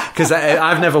together because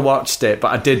I've never watched it,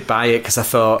 but I did buy it because I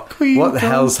thought, what the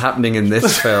hell's happening in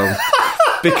this film?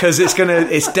 Because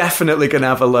it's definitely gonna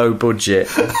have a low budget.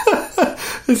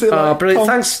 Is it like brilliant!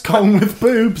 Thanks, Thanks, Kong with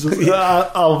boobs.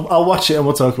 I'll watch it and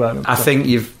we'll talk about it. I think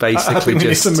you've basically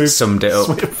just summed it up.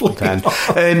 Then.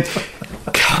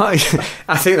 I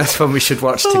think that's one we should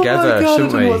watch together, my God, shouldn't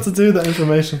I don't we? know what to do with that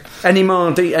information. Any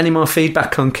more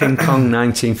feedback on King Kong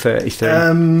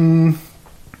 1933?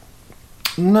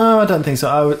 No, I don't think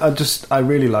so. I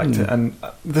really liked it, and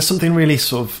there's something really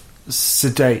sort of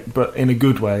sedate, but in a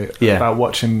good way, about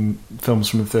watching films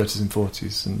from the 30s and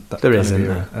 40s and that there kind is, of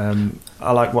isn't era. there?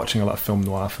 I like watching a lot of film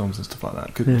noir films and stuff like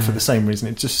that for the same reason.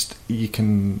 It just you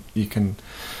can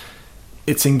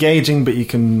it's engaging, but you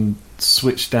can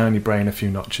switch down your brain a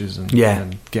few notches and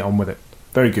get on with it.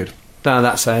 Very good. No,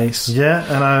 that's ace. Yeah,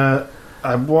 and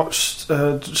I watched.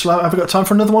 Have we got time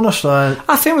for another one, or shall I?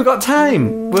 I think we've got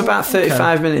time. We're about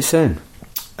 35 minutes in.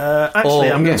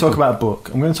 Actually, I'm going to talk about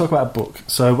a book.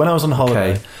 So when I was on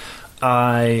holiday,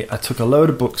 I took a load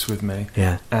of books with me,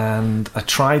 and I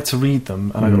tried to read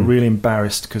them, and I got really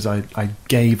embarrassed because I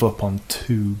gave up on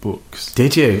 2 books.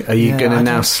 Did you? Are you going to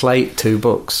now slate 2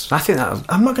 books? I think that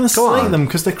I'm not going to slate them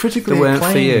because they're critically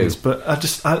acclaimed. For you. But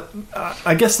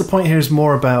I guess the point here is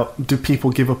more about, do people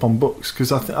give up on books?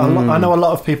 Because I know a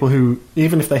lot of people who,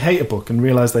 even if they hate a book and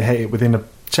realise they hate it within a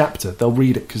chapter, they'll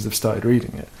read it because they've started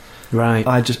reading it. Right.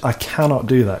 I cannot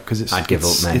do that because I'd give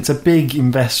up, mate. It's a big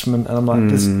investment, and I'm like,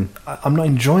 I'm not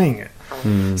enjoying it.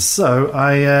 So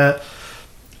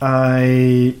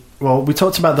we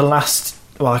talked about the last.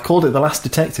 Well, I called it The Last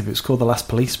Detective. It was called The Last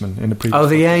Policeman in the previous. Oh,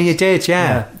 you did,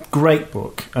 yeah. Great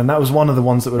book, and that was one of the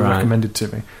ones that were recommended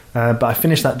to me. But I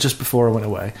finished that just before I went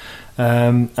away,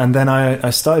 and then I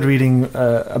started reading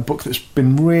a book that's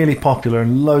been really popular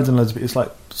and loads of it. It's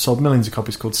like sold millions of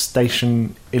copies, called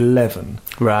Station 11.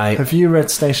 Right. Have you read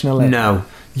Station 11? No.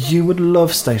 You would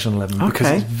love Station 11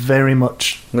 because it's very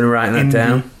much. I'm going to write that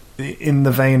down. In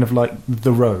the vein of like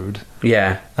The Road.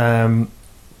 Yeah.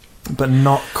 But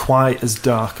not quite as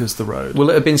dark as The Road. Will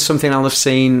it have been something I'll have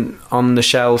seen on the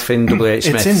shelf in WH Smith?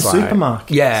 It's in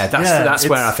supermarkets. Yeah, that's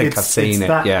where I think I've seen it.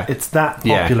 It's that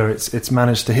popular. It's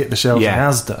managed to hit the shelves in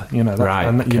Asda. You know,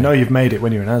 and you know you've made it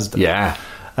when you're in Asda. Yeah.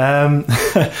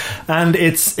 And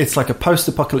it's like a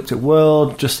post-apocalyptic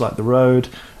world, just like The Road.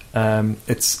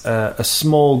 It's a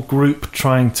small group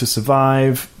trying to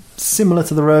survive, similar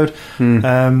to The Road.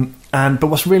 But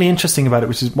what's really interesting about it,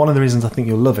 which is one of the reasons I think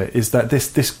you'll love it, is that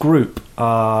this group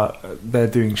they're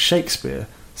doing Shakespeare,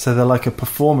 so they're like a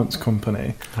performance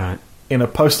company in a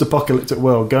post-apocalyptic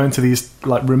world, going to these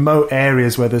like remote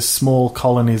areas where there's small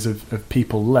colonies of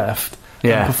people left.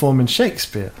 And performing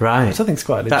Shakespeare, which I think is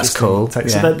quite interesting. That's cool.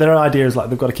 So their idea is like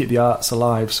they've got to keep the arts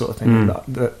alive, sort of thing.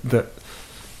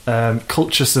 That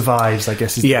culture survives, I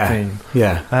guess, is the theme.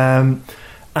 Yeah.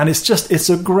 And it's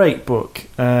a great book.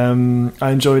 I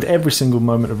enjoyed every single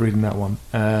moment of reading that one,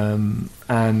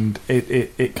 and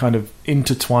it kind of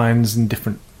intertwines in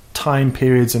different time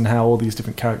periods and how all these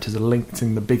different characters are linked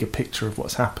in the bigger picture of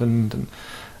what's happened. And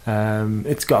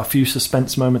it's got a few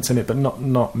suspense moments in it, but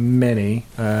not many,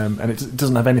 and it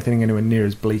doesn't have anything anywhere near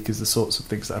as bleak as the sorts of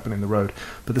things that happen in The Road,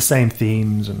 but the same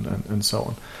themes and so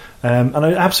on. And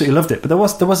I absolutely loved it. But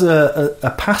there was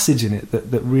a passage in it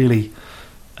that really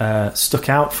stuck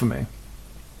out for me,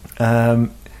 and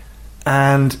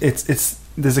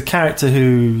there's a character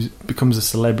who becomes a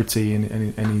celebrity,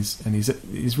 and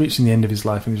he's reaching the end of his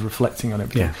life, and he's reflecting on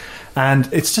everything. And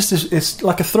it's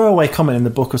like a throwaway comment in the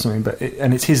book or something,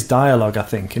 and it's his dialogue, I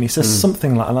think, and he says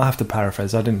something like, and I have to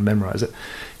paraphrase, I didn't memorize it.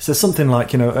 He says something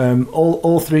like,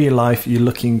 all through your life you're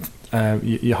looking,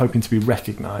 you're hoping to be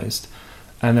recognized,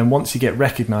 and then once you get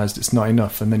recognized, it's not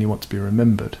enough, and then you want to be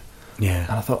remembered. Yeah.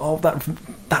 And I thought,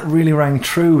 that really rang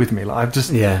true with me. Like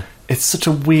it's such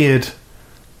a weird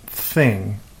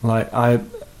thing. Like I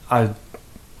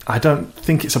don't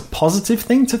think it's a positive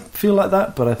thing to feel like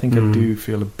that, but I think I do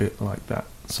feel a bit like that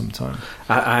sometimes.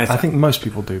 I think most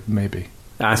people do, maybe.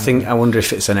 I wonder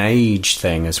if it's an age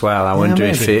thing as well. I wonder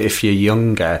if you're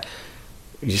younger,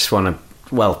 you just want to,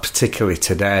 well, particularly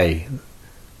today,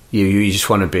 you just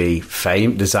want to be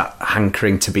famous. There's that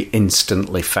hankering to be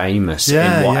instantly famous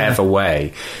in whatever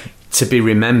way. To be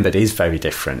remembered is very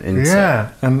different, isn't it?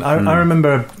 And I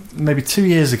remember maybe 2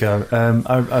 years ago,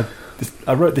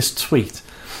 I wrote this tweet,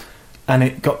 and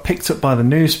it got picked up by the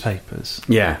newspapers.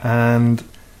 Yeah. And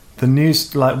the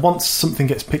news, like, once something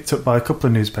gets picked up by a couple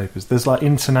of newspapers, there's like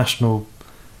international,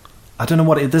 I don't know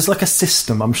what there's like a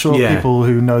system. I'm sure people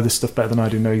who know this stuff better than I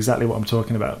do know exactly what I'm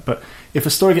talking about. But if a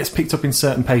story gets picked up in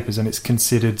certain papers and it's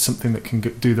considered something that can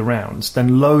do the rounds,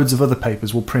 then loads of other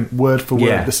papers will print word for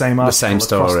word the same article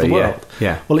across the world.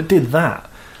 Yeah. Well, it did that.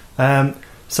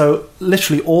 So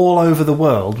literally all over the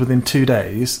world within 2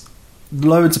 days,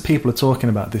 loads of people are talking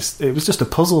about this. It was just a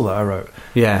puzzle that I wrote.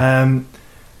 Yeah.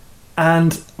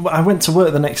 And I went to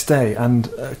work the next day, and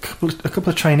a couple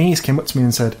of trainees came up to me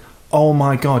and said, "Oh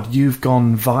my God, you've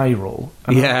gone viral."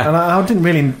 And I didn't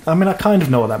really. I mean, I kind of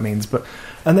know what that means,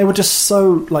 and they were just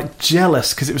so like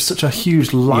jealous because it was such a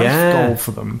huge life goal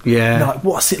for them. Yeah. And they're like,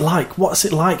 "What's it like? What's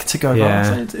it like to go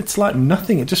viral?" It's like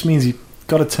nothing. It just means you've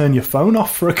got to turn your phone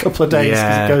off for a couple of days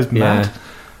because it goes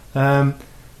mad.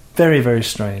 Very, very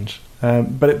strange.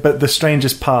 But the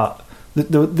strangest part,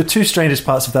 the two strangest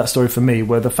parts of that story for me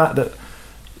were the fact that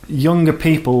younger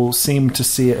people seem to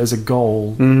see it as a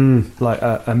goal, like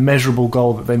a measurable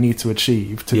goal that they need to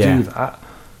achieve to do that.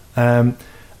 And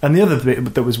the other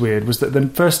bit that was weird was that the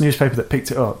first newspaper that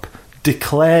picked it up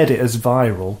declared it as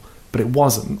viral, but it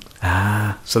wasn't.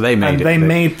 So they made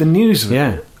made the news of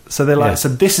it. So they're like, so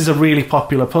this is a really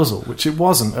popular puzzle, which it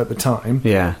wasn't at the time.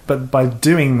 Yeah. But by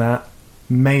doing that,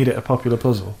 made it a popular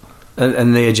puzzle.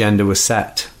 And the agenda was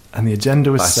set. And the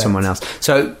agenda was by set. Someone else.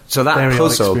 So that very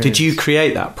puzzle, did you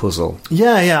create that puzzle?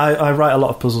 Yeah. I write a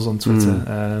lot of puzzles on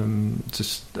Twitter,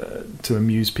 just to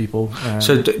amuse people.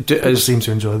 So people seem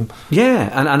to enjoy them.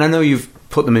 Yeah, and I know you've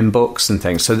put them in books and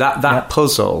things. So that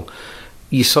puzzle,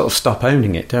 you sort of stop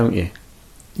owning it, don't you?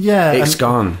 Yeah. It's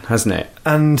gone, hasn't it?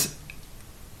 And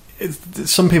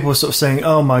some people are sort of saying,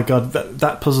 "Oh my God,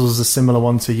 that puzzle is a similar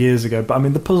one to years ago." But I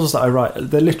mean, the puzzles that I write,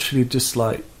 they're literally just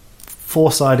like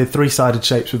 4-sided, 3-sided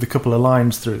shapes with a couple of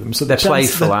lines through them. So they're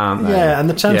playful, aren't they? Yeah, and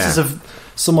the chances of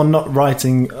someone not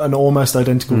writing an almost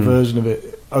identical version of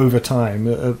it over time.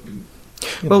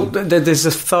 There's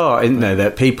a thought, isn't there,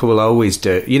 that people will always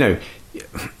do. You know,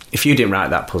 if you didn't write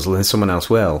that puzzle, then someone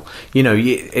else will. You know,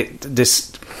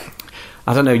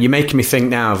 I don't know, you're making me think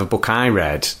now of a book I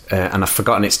read, and I've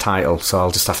forgotten its title, so I'll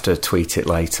just have to tweet it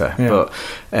later. Yeah. But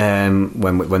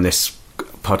when this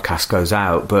podcast goes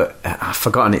out, but I've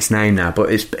forgotten its name now,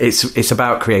 but it's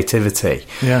about creativity.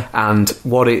 Yeah. And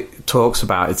what it talks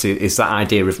about is that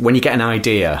idea of when you get an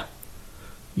idea,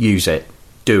 use it.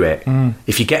 Do it.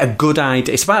 If you get a good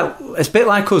idea, it's a bit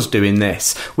like us doing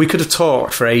this. We could have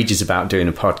talked for ages about doing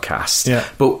a podcast,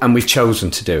 and we've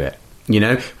chosen to do it. You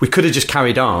know, we could have just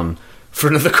carried on for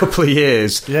another couple of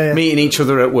years, meeting each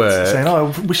other at work,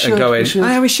 saying, we should, and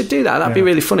going, we should do that. That'd be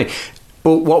really funny.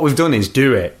 But what we've done is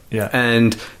do it,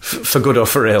 and for good or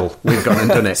for ill, we've gone and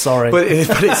done it. Sorry, but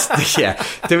it's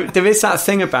there is that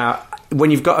thing about when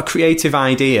you've got a creative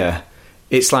idea,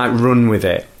 it's like run with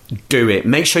it, do it,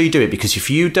 make sure you do it, because if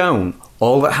you don't,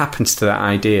 all that happens to that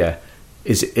idea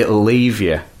is it'll leave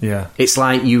you. Yeah, it's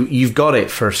like you've got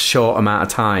it for a short amount of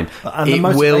time. And it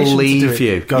will leave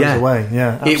you. Goes away.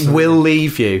 Yeah, absolutely. It will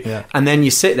leave you. Yeah. And then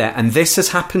you sit there, and this has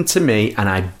happened to me, and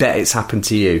I bet it's happened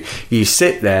to you. You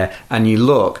sit there and you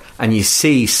look and you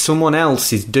see someone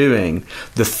else is doing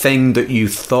the thing that you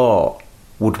thought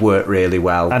would work really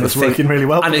well, and it's working really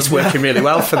well, and it's working really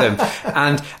well for them.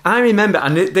 And I remember,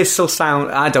 and this will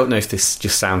sound, I don't know if this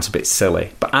just sounds a bit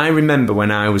silly, but I remember when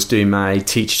I was doing my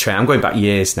teacher training, I'm going back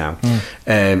years now,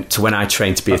 to when I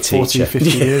trained to be about a teacher. 40, 50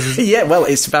 years. Yeah, well,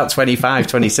 it's about 25,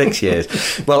 26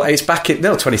 years. Well, it's back in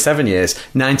 27 years,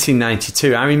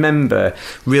 1992. I remember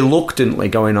reluctantly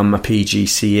going on my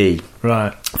PGCE,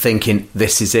 right, thinking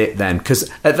this is it then, because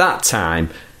at that time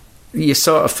you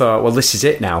sort of thought, well, this is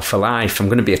it now for life. I'm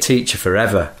going to be a teacher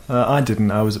forever. I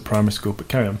didn't. I was at primary school, but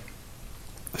carry on.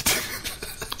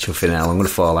 Chuffing hell, I'm going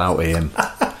to fall out with him.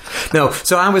 No,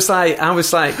 so I was like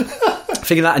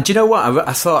thinking that. And do you know what?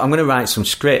 I thought I'm going to write some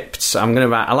scripts. I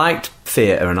liked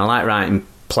theatre and I like writing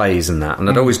plays and that, and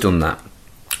I'd always done that.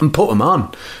 And put them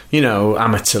on, you know,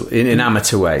 in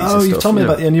amateur ways. Oh, you told me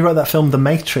about, and you wrote that film, The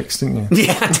Matrix, didn't you?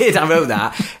 Yeah, I did. I wrote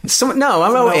that.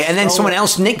 I wrote it, and then someone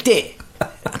else nicked it.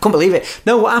 I couldn't believe it.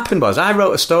 No, what happened was I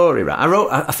wrote a story, right?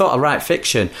 I thought I'd write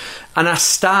fiction, and I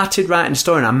started writing a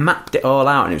story and I mapped it all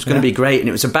out, and it was going to be great, and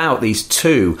it was about these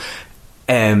two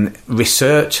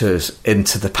researchers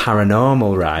into the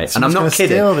paranormal, right? Someone's and I'm not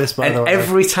kidding. This, by the way.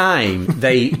 Every time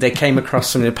they came across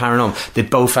something paranormal, they'd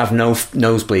both have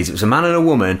nosebleeds. It was a man and a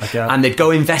woman, and they'd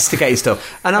go investigate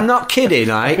stuff. And I'm not kidding,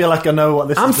 right? I feel like I know what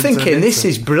this is. I'm thinking this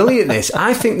is brilliant.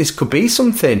 I think this could be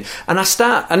something. And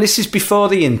and this is before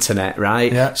the internet,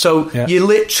 right? Yeah. So you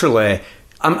literally,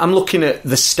 I'm looking at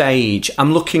the stage.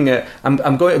 I'm going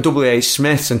to W.H.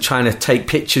 Smith's and trying to take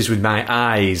pictures with my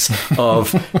eyes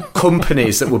of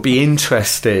companies that would be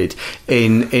interested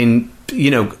in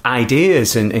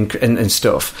ideas and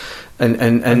stuff.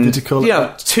 And did you call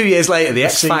it 2 years later, the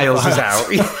X-Files is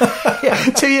out. Yeah,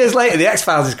 2 years later, the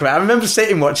X-Files is coming out. I remember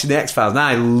sitting watching the X-Files, and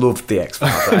I loved the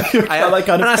X-Files. Right?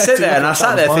 I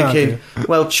sat there thinking,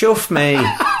 well, chuff me.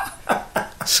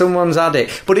 Someone's had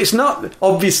it. But it's not,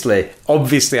 obviously,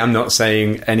 I'm not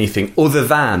saying anything other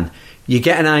than you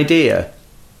get an idea,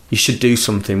 you should do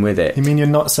something with it. You mean you're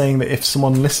not saying that if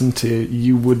someone listened to you,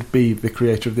 you would be the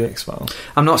creator of the X-Files?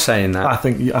 I'm not saying that. I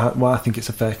think it's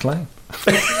a fair claim.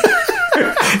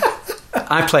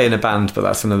 I play in a band, but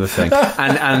that's another thing.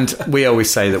 And we always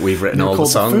say that we've written all the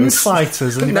songs. The Food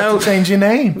Fighters, and you have to change your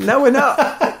name. No, we're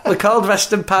not. We're called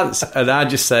Vest and Pants, and I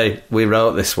just say we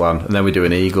wrote this one, and then we do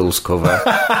an Eagles cover.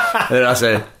 And then I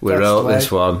say we wrote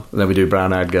this one, and then we do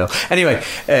Brown Eyed Girl. Anyway,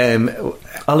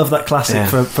 I love that classic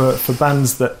for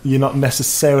bands that you're not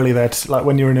necessarily there to, like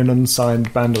when you're in an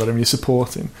unsigned band or whatever, you're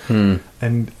supporting,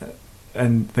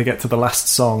 and they get to the last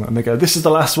song and they go, this is the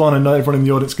last one, and everyone in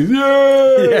the audience goes,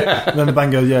 yeah! And then the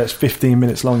band goes, yeah, it's 15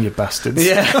 minutes long, you bastards.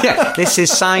 Yeah. This is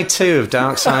side 2 of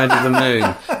Dark Side of the Moon,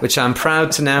 which I'm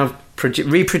proud to now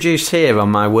reproduce here on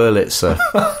my Wurlitzer.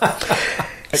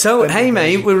 So, hey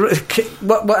mate,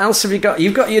 what else have you got?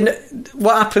 You've got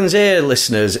what happens here,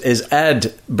 listeners, is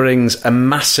Ed brings a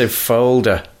massive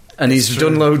folder. And he's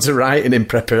done loads of writing in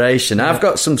preparation. Yeah. I've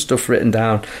got some stuff written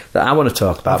down that I want to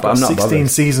talk about, but I'm not 16 bothered.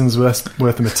 seasons worth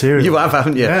of material. You have,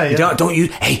 haven't you? Yeah. Don't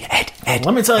use... Hey, Ed.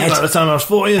 Let me tell you about the time I was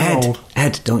 4 years old.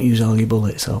 Ed, don't use all your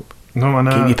bullets up. No, I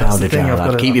know. Keep your powder dry,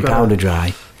 lad. Keep your powder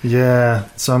dry. Yeah,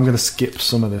 so I'm going to skip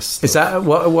some of this stuff. Is that...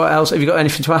 What else? Have you got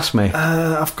anything to ask me?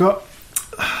 I've got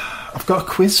a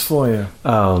quiz for you.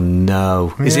 Oh,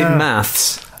 no. Is it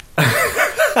maths?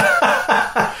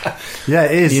 Yeah,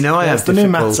 it is. You know I have the new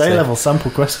Maths A-level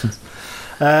sample questions.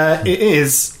 It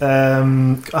is.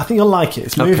 I think you'll like it.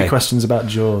 It's movie questions about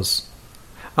Jaws.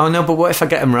 Oh, no, but what if I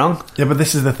get them wrong? Yeah, but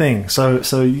this is the thing. So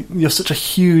you're such a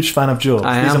huge fan of Jaws.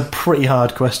 These are pretty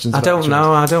hard questions. I don't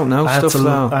know stuff,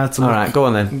 though. I had to look. All right, go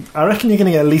on then. I reckon you're going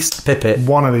to get at least Pipit.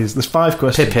 One of these. There's 5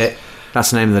 questions. Pipit. That's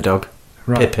the name of the dog.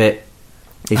 Right. Pipit.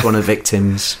 He's one of the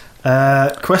victims.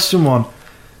 Question 1.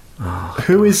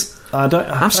 Who is... I'm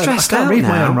stressed out. I can't read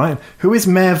my own writing. Who is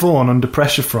Mayor Vaughan under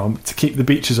pressure from to keep the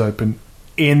beaches open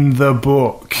in the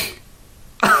book?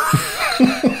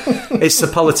 It's the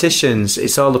politicians.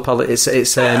 It's all the it's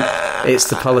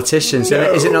the politicians.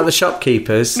 No. Is it not the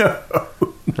shopkeepers? No,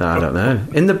 I don't know.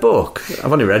 In the book,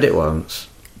 I've only read it once.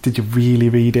 Did you really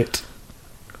read it?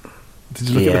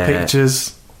 Did you look at the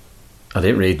pictures? I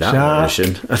didn't read that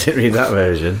version.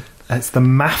 It's the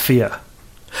mafia.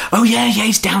 Oh yeah,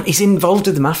 he's down. He's involved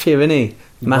with the mafia, isn't he?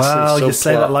 Massive you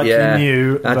say that like you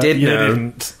knew. I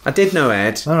didn't. I did know,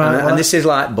 Ed. All right, and this is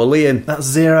like bullying. That's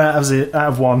 0 out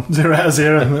of 1. 0 out of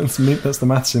 0. That's me. That's the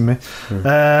maths in me.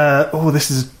 This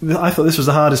is. I thought this was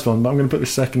the hardest one, but I'm going to put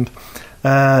this second.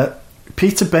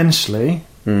 Peter Benchley,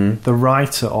 the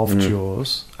writer of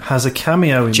Jaws, has a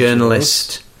cameo in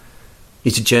journalist. Jaws.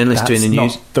 He's a journalist doing the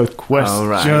news. The question. Oh,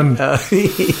 right.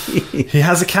 He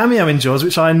has a cameo in Jaws,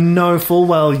 which I know full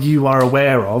well you are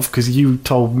aware of because you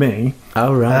told me.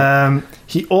 Oh, right.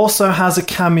 He also has a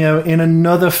cameo in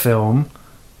another film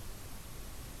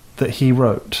that he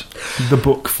wrote the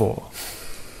book for.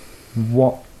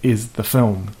 What is the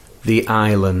film? The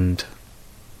Island.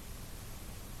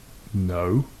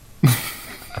 No.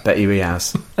 I bet you he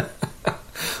has.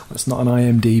 That's not an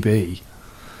IMDb.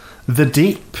 The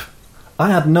Deep. I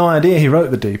had no idea he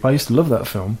wrote The Deep. I used to love that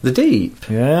film. The Deep?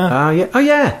 Yeah. Oh,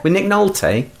 yeah. With Nick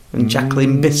Nolte and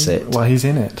Jacqueline Bisset. Well, he's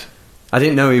in it. I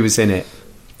didn't know he was in it.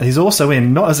 He's also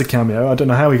in, not as a cameo, I don't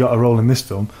know how he got a role in this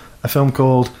film, a film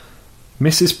called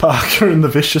Mrs. Parker and the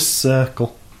Vicious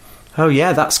Circle. Oh,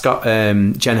 yeah, that's got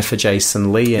Jennifer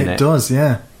Jason Leigh in it. It does,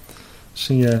 yeah.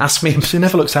 She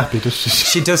never looks happy, does she?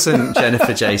 She doesn't,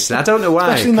 Jennifer Jason. I don't know why.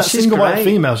 Especially in that single white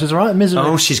female. She's right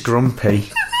miserable. Oh, she's grumpy.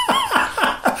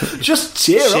 Just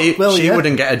cheer up, will you? She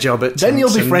wouldn't get a job at Then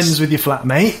Thompson's. You'll be friends with your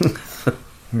flatmate.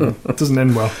 It doesn't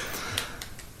end well.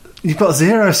 You've got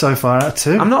 0 so far out of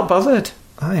 2. I'm not bothered.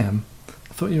 I am.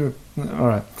 I thought you were...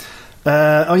 Alright.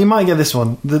 You might get this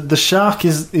one. The shark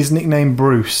is nicknamed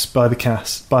Bruce by the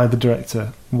cast, by the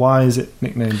director. Why is it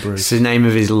nicknamed Bruce? It's the name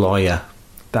of his lawyer.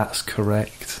 That's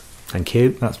correct. Thank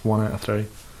you. That's 1 out of 3.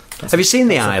 Have you seen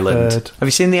The Island? Have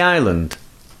you seen The Island?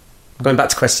 Going back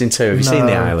to question 2, have you seen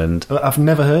The Island? I've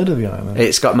never heard of The Island.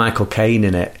 It's got Michael Caine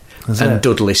in it. And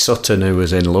Dudley Sutton, who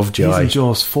was in Lovejoy. He's in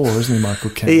Jaws 4, isn't he,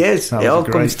 Michael Caine? He is. It all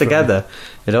comes together.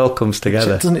 It all comes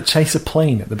together. Doesn't it chase a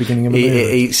plane at the beginning of the movie?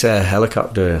 It eats a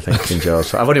helicopter, I think, in Jaws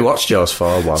 4. I've only watched Jaws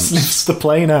 4 once. Sniffs the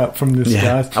plane out from the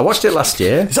sky. I watched it last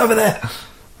year. It's over there.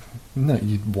 No,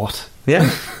 you what? Yeah.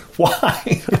 Why?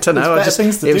 I don't know. It was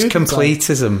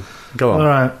completism. Go on. All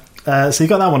right. So you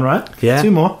got that one right. Yeah.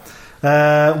 2 more.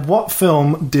 What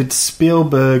film did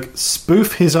Spielberg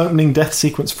spoof his opening death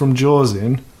sequence from Jaws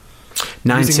in?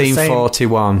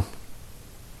 1941.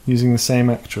 Using the same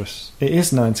actress. It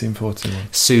is 1941.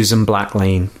 Susan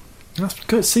Blackleen. That's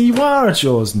good. See, you are a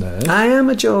Jaws nerd. I am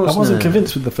a Jaws nerd. I wasn't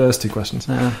convinced with the first 2 questions.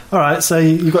 All right, so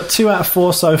you've got 2 out of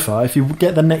 4 so far. If you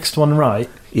get the next one right,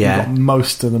 you've got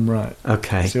most of them right.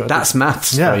 Okay. That's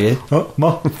maths for you. Oh,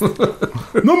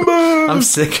 numbers! I'm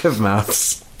sick of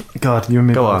maths. God, you and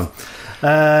me. Go on.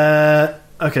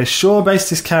 Okay, Shaw based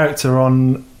his character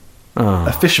on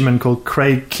a fisherman called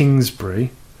Craig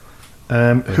Kingsbury,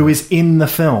 who is in the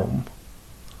film.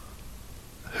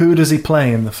 Who does he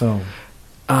play in the film?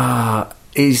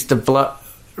 He's the blood.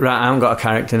 Right, I haven't got a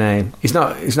character name. He's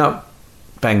not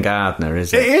Ben Gardner,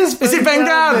 is it? It is. Is it Ben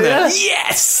Gardner? Yeah.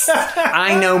 Yes.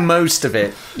 I know most of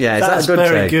it. Yeah, is that's that a good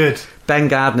very thing? Good. Ben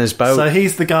Gardner's boat. So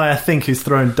he's the guy I think who's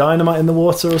thrown dynamite in the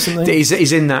water or something.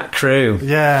 He's in that crew.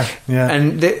 Yeah.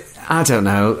 And I don't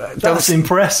know. That's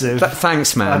impressive.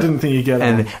 Thanks, man. I didn't think you'd get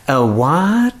that. And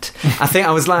what? I think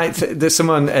I was like, there's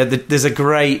someone. There's a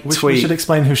great tweet. We should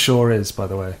explain who Shaw is, by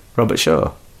the way. Robert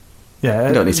Shaw. Yeah.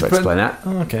 You don't need to explain that.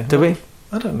 Oh, okay. Do we?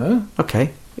 I don't know.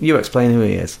 Okay. You explain who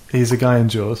he is. He's a guy in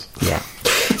Jaws. Yeah.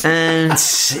 And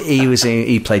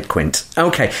he played Quint.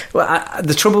 Okay. Well,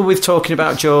 the trouble with talking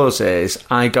about Jaws is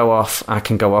I can go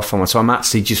off on one, so I'm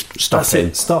actually just stopping. That's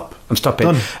it. Stop. I'm stopping.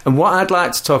 Done. And what I'd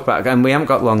like to talk about, and we haven't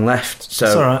got long left, so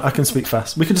it's all right. I can speak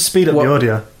fast. We could just speed up the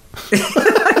audio.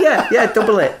 yeah,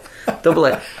 double it.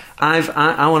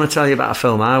 I want to tell you about a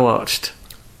film I watched.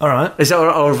 All right. Is that,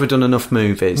 or have we done enough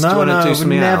movies? No, do you want to do something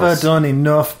we've never else? done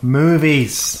enough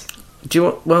movies. Do you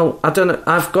want? Well, I don't know.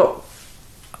 I've got.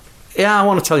 Yeah, I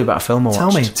want to tell you about a film I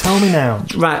watched. Tell me now.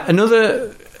 Right,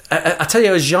 another. I tell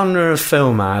you, a genre of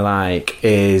film I like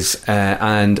is,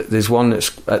 and there's one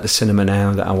that's at the cinema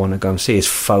now that I want to go and see, is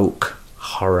folk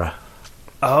horror.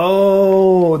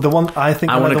 Oh, the one I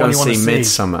think I want to go and see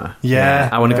Midsommar. Yeah,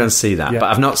 I want to go and see that, but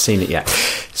I've not seen it yet.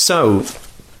 So,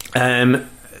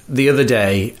 the other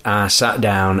day I sat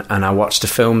down and I watched a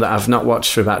film that I've not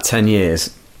watched for about 10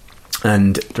 years,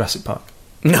 and Jurassic Park.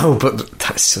 No, but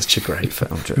that's such a great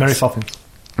film. Mary Poppins.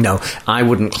 No, I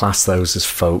wouldn't class those as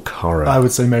folk horror. I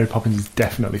would say Mary Poppins is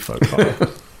definitely folk horror.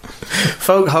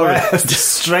 Folk horror.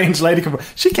 Strange lady.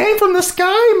 She came from the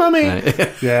sky, mummy.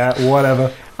 Right. Yeah,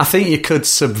 whatever. I think you could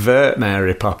subvert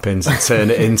Mary Poppins and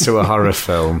turn it into a horror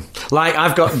film. Like,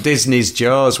 I've got Disney's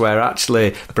Jaws, where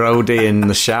actually Brody and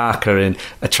the shark are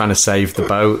trying to save the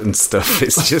boat and stuff.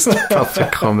 It's just a proper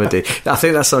comedy. I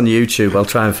think that's on YouTube. I'll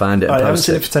try and find it. I haven't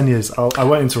seen it for 10 years. I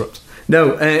won't interrupt.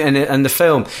 No, and the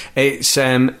film,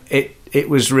 it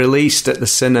was released at the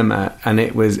cinema, and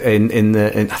it was in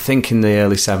the I think in the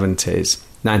early 70s,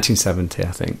 1970, I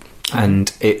think,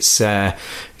 and it's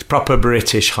proper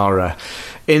British horror.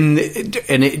 And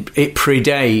it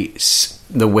predates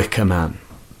The Wicker Man,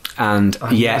 and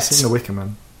I've never seen The Wicker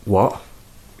Man. What?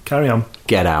 Carry on.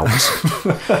 Get out.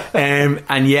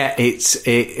 And yet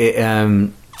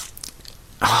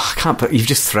I can't. You've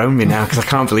just thrown me now because I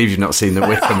can't believe you've not seen The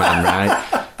Wicker Man,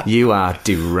 right? You are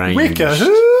deranged. Wicker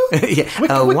who? Yeah.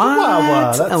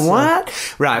 What?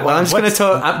 Right. Well, I'm just going to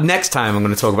talk. Next time, I'm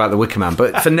going to talk about The Wicker Man.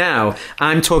 But for now,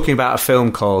 I'm talking about a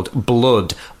film called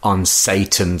Blood on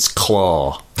Satan's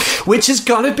Claw, which has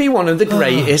got to be one of the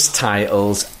greatest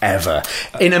titles ever.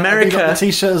 In America, have you got the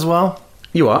T-shirt as well?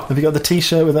 You what? Have you got the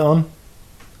T-shirt with it on?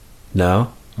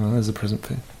 No. Oh, there's a present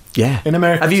for you. Yeah. In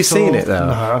America, have you seen it though?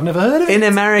 No, I've never heard of it. In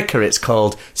America, it's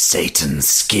called Satan's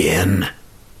Skin.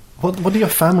 What do your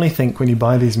family think when you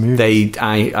buy these movies?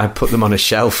 I put them on a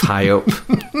shelf high up,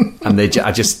 and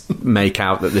I just make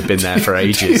out that they've been there for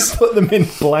ages. You put them in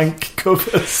blank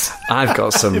covers. I've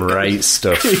got some great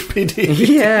stuff. Creepy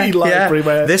DVD library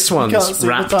where this one's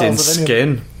wrapped in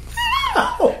skin.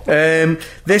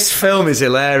 This film is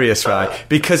hilarious, right?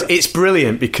 Because it's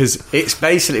brilliant. Because it's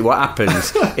basically what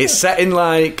happens. It's set in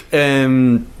like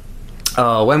when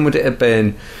would it have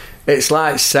been? It's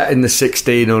like set in the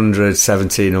 1600s,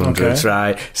 1700s,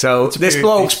 right? So this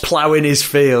bloke's ploughing his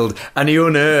field, and he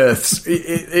unearths,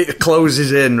 it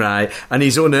closes in, right? And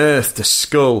he's unearthed the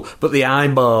skull, but the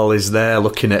eyeball is there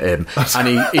looking at him. And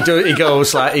he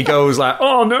goes like,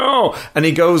 oh no! And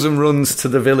he goes and runs to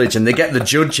the village, and they get the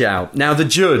judge out. Now the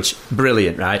judge,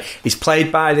 brilliant, right? He's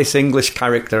played by this English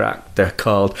character actor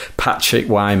called Patrick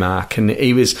Wymark, and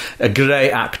he was a great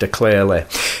actor, clearly.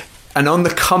 And on the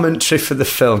commentary for the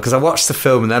film, because I watched the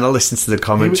film and then I listened to the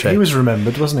commentary. He was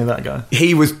remembered, wasn't he, that guy?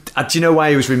 He was. Do you know why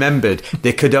he was remembered?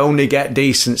 They could only get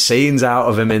decent scenes out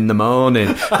of him in the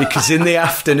morning, because in the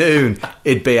afternoon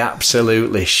he'd be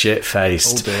absolutely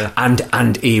shit-faced. Oh dear.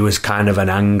 And he was kind of an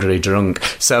angry drunk.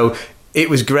 So it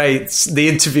was great. They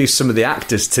interviewed some of the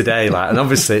actors today, and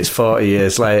obviously it's 40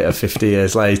 years later, 50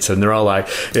 years later, and they're all like,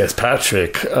 yes,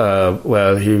 Patrick,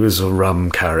 well, he was a rum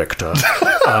character.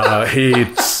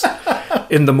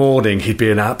 In the morning, he'd be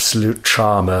an absolute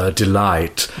charmer,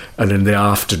 delight, and in the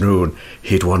afternoon,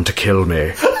 he'd want to kill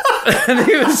me. And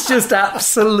it was just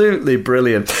absolutely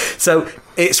brilliant. So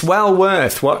it's well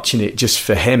worth watching it just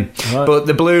for him. Right. But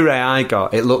the Blu-ray I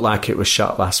got, it looked like it was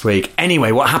shot last week.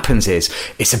 Anyway, what happens is,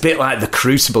 it's a bit like The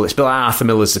Crucible. It's a bit like Arthur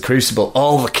Miller's The Crucible.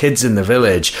 All the kids in the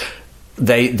village,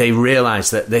 they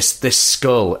realise that this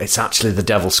skull, it's actually the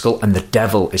devil's skull, and the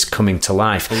devil is coming to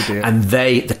life. Oh dear. And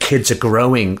the kids are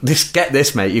growing. Get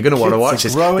this, mate, you're going to want to watch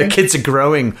this. The kids are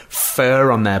growing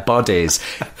fur on their bodies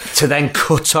to then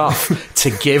cut off to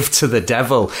give to the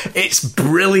devil. It's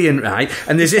brilliant, right?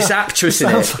 And there's this actress in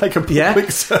it. Sounds like a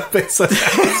public service.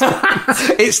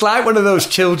 It's like one of those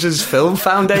children's film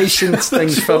foundations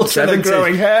things from 70s.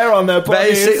 Growing hair on their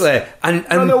bodies. Basically. And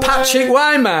Patrick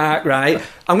Wymark, right?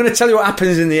 I'm going to tell you what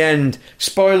happens in the end.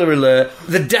 Spoiler alert.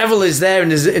 The devil is there in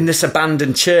this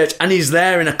abandoned church, and he's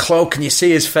there in a cloak, and you see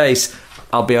his face.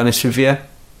 I'll be honest with you,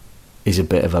 he's a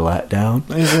bit of a letdown.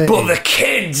 But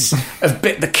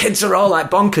the kids are all like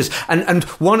bonkers. And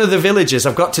one of the villagers,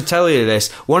 I've got to tell you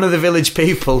this, one of the village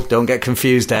people, don't get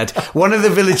confused, Ed, one of the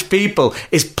village people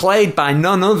is played by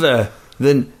none other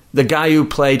than the guy who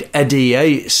played Eddie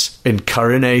Yates in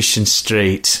Coronation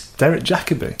Street. Derek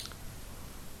Jacobi.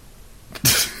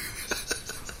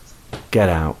 Get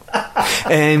out.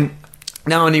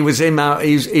 No, and he was him out.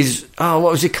 He's what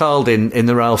was he called in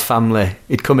the royal family?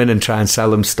 He'd come in and try and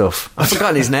sell them stuff. I've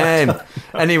forgotten his name.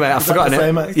 Anyway, I've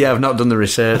forgotten it. Yeah, I've not done the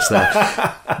research there.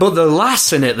 But the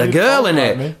lass in it, the girl in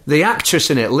it, the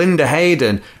actress in it, Linda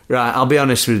Hayden. Right, I'll be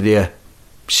honest with you,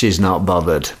 she's not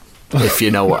bothered, if you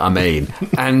know what I mean.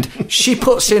 And she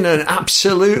puts in an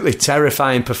absolutely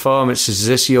terrifying performance as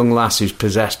this young lass who's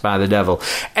possessed by the devil.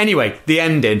 Anyway, the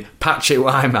ending, Patrick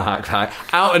Wymark, right,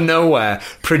 out of nowhere,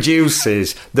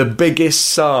 produces the biggest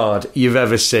sword you've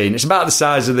ever seen. It's about the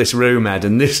size of this room, Ed,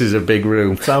 and this is a big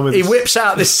room. He whips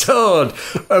out this sword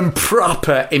and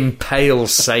proper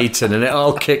impales Satan, and it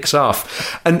all kicks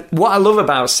off. And what I love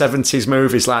about 70s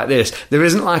movies like this, there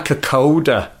isn't like a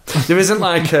coda. There isn't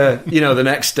like the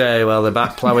next day, well, they're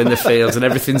back ploughing the fields and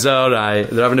everything's all right.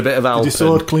 They're having a bit of help. Did your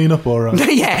sword clean up all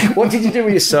right? Yeah. What did you do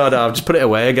with your sword? I'll just put it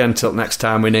away again till next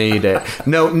time we need it.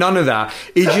 No, none of that.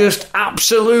 He just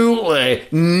absolutely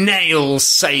nails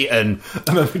Satan.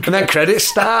 And then credits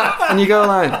start and you go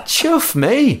like, chuff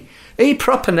me. He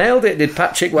proper nailed it, did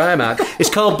Patrick Wymark. It's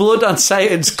called Blood on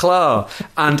Satan's Claw,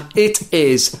 and it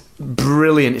is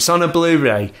brilliant. It's on a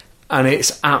Blu-ray. And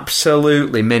it's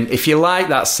absolutely mint. If you like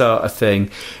that sort of thing,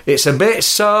 it's a bit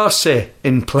saucy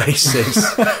in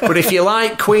places. But if you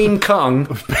like Queen Kong,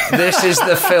 this is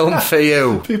the film for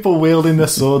you. People wielding their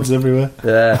swords everywhere.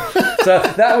 Yeah. So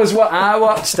that was what I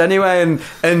watched anyway.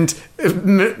 And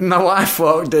my wife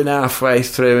walked in halfway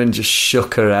through and just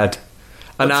shook her head.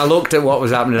 And I looked at what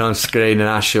was happening on screen and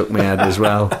I shook my head as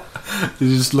well. Did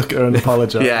you just look at her and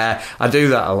apologise? Yeah, I do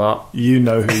that a lot. You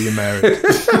know who you married.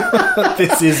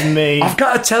 This is me. I've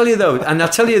got to tell you though, and I'll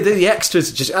tell you the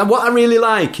extras. Just what I really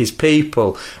like is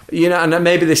people. And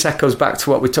maybe this echoes back to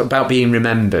what we talked about being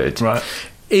remembered. Right.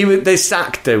 This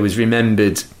actor was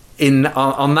remembered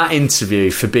on that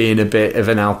interview for being a bit of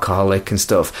an alcoholic and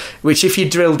stuff. Which, if you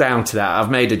drill down to that,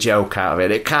 I've made a joke out of it.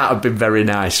 It can't have been very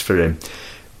nice for him.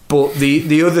 But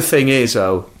the other thing is,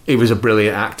 though, he was a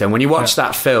brilliant actor. And when you watch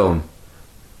that film,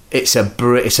 it's a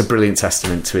brilliant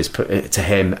testament to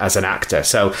him as an actor.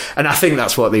 So, and I think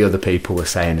that's what the other people were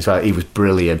saying as well. He was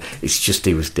brilliant. It's just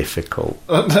he was difficult.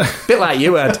 A bit like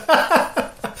you, Ed.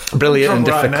 Brilliant and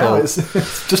difficult. Right now,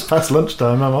 it's just past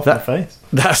lunchtime. I'm off my face.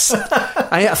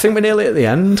 I think we're nearly at the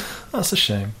end. That's a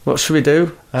shame. What should we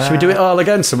do? Should we do it all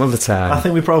again some other time? I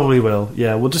think we probably will.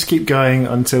 Yeah, we'll just keep going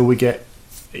until we get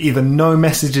either no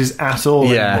messages at all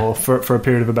anymore for a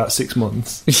period of about 6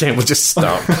 months. Yeah, we'll just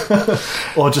stop.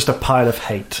 Or just a pile of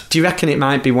hate. Do you reckon it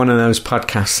might be one of those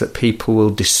podcasts that people will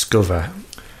discover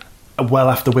well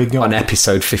after we're gone? On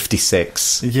episode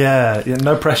 56. Yeah,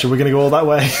 no pressure. We're going to go all that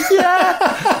way.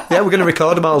 Yeah, we're going to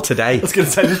record them all today. I was going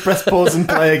to say, just press pause and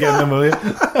play again, then, will you?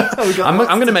 I'm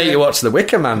going to make you watch The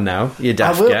Wicker Man now, you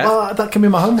daft get. Well, that can be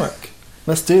my homework.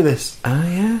 Let's do this. Oh,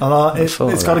 yeah. And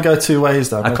it's got to go 2 ways,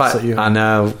 though. I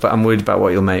know, but I'm worried about what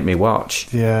you'll make me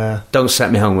watch. Yeah. Don't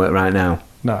set me homework right now.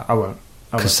 No, I won't.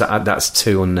 Because that's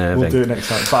too unnerving. We'll do it next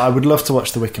time. But I would love to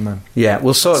watch The Wicker Man. Yeah,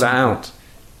 we'll sort that out.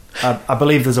 I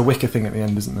believe there's a wicker thing at the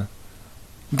end, isn't there?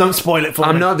 Don't spoil it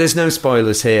for me. There's no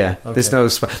spoilers here. Okay. There's no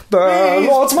The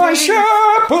Lord's my shepherd,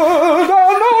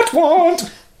 I'll not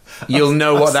want. You'll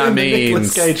know what that means. The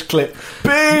Nicolas Cage clip.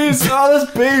 Bees! Oh,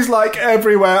 there's bees like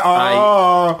everywhere.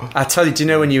 Oh. I tell you, do you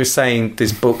know when you were saying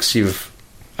there's books you've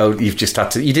just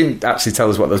had to... You didn't actually tell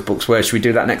us what those books were. Should we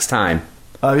do that next time?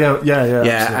 Oh, yeah.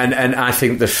 Yeah, and I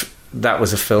think that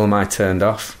was a film I turned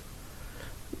off.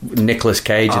 Nicolas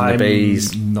Cage and the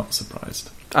Bees. I'm not surprised.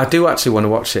 I do actually want to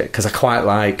watch it because I quite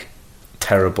like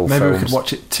terrible films. Maybe we could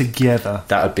watch it together.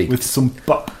 That would be... With some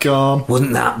popcorn.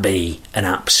 Wouldn't that be an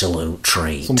absolute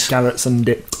treat? Some carrots and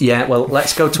dip. Yeah, well,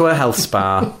 let's go to a health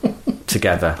spa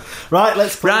together. Right,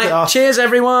 let's close it off. Cheers,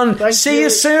 everyone. See you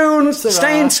soon. Ta-ra.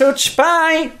 Stay in touch.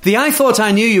 Bye. The I Thought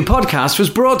I Knew You podcast was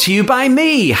brought to you by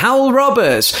me, Howell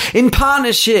Roberts, in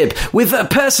partnership with a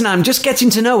person I'm just getting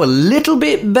to know a little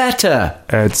bit better,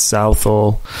 Ed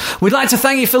Southall. We'd like to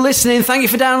thank you for listening, thank you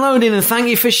for downloading, and thank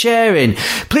you for sharing.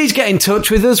 Please get in touch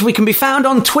with us. We can be found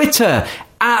on Twitter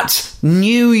at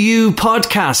New You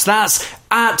Podcast. That's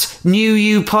at New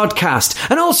You Podcast.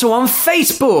 And also on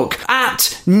Facebook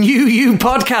at New You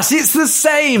Podcast. It's the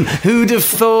same. Who'd have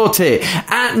thought it?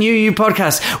 At New You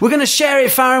Podcast. We're going to share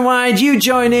it far and wide. You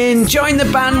join in. Join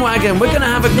the bandwagon. We're going to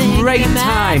have a great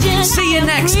time. See you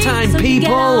next time, people.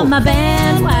 Get on my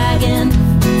bandwagon.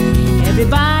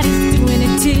 Everybody's doing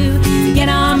it too. Get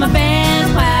on my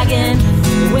bandwagon.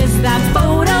 With that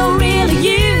photo, really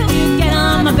you. Get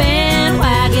on my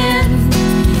bandwagon.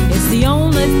 It's the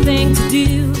only thing to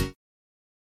do.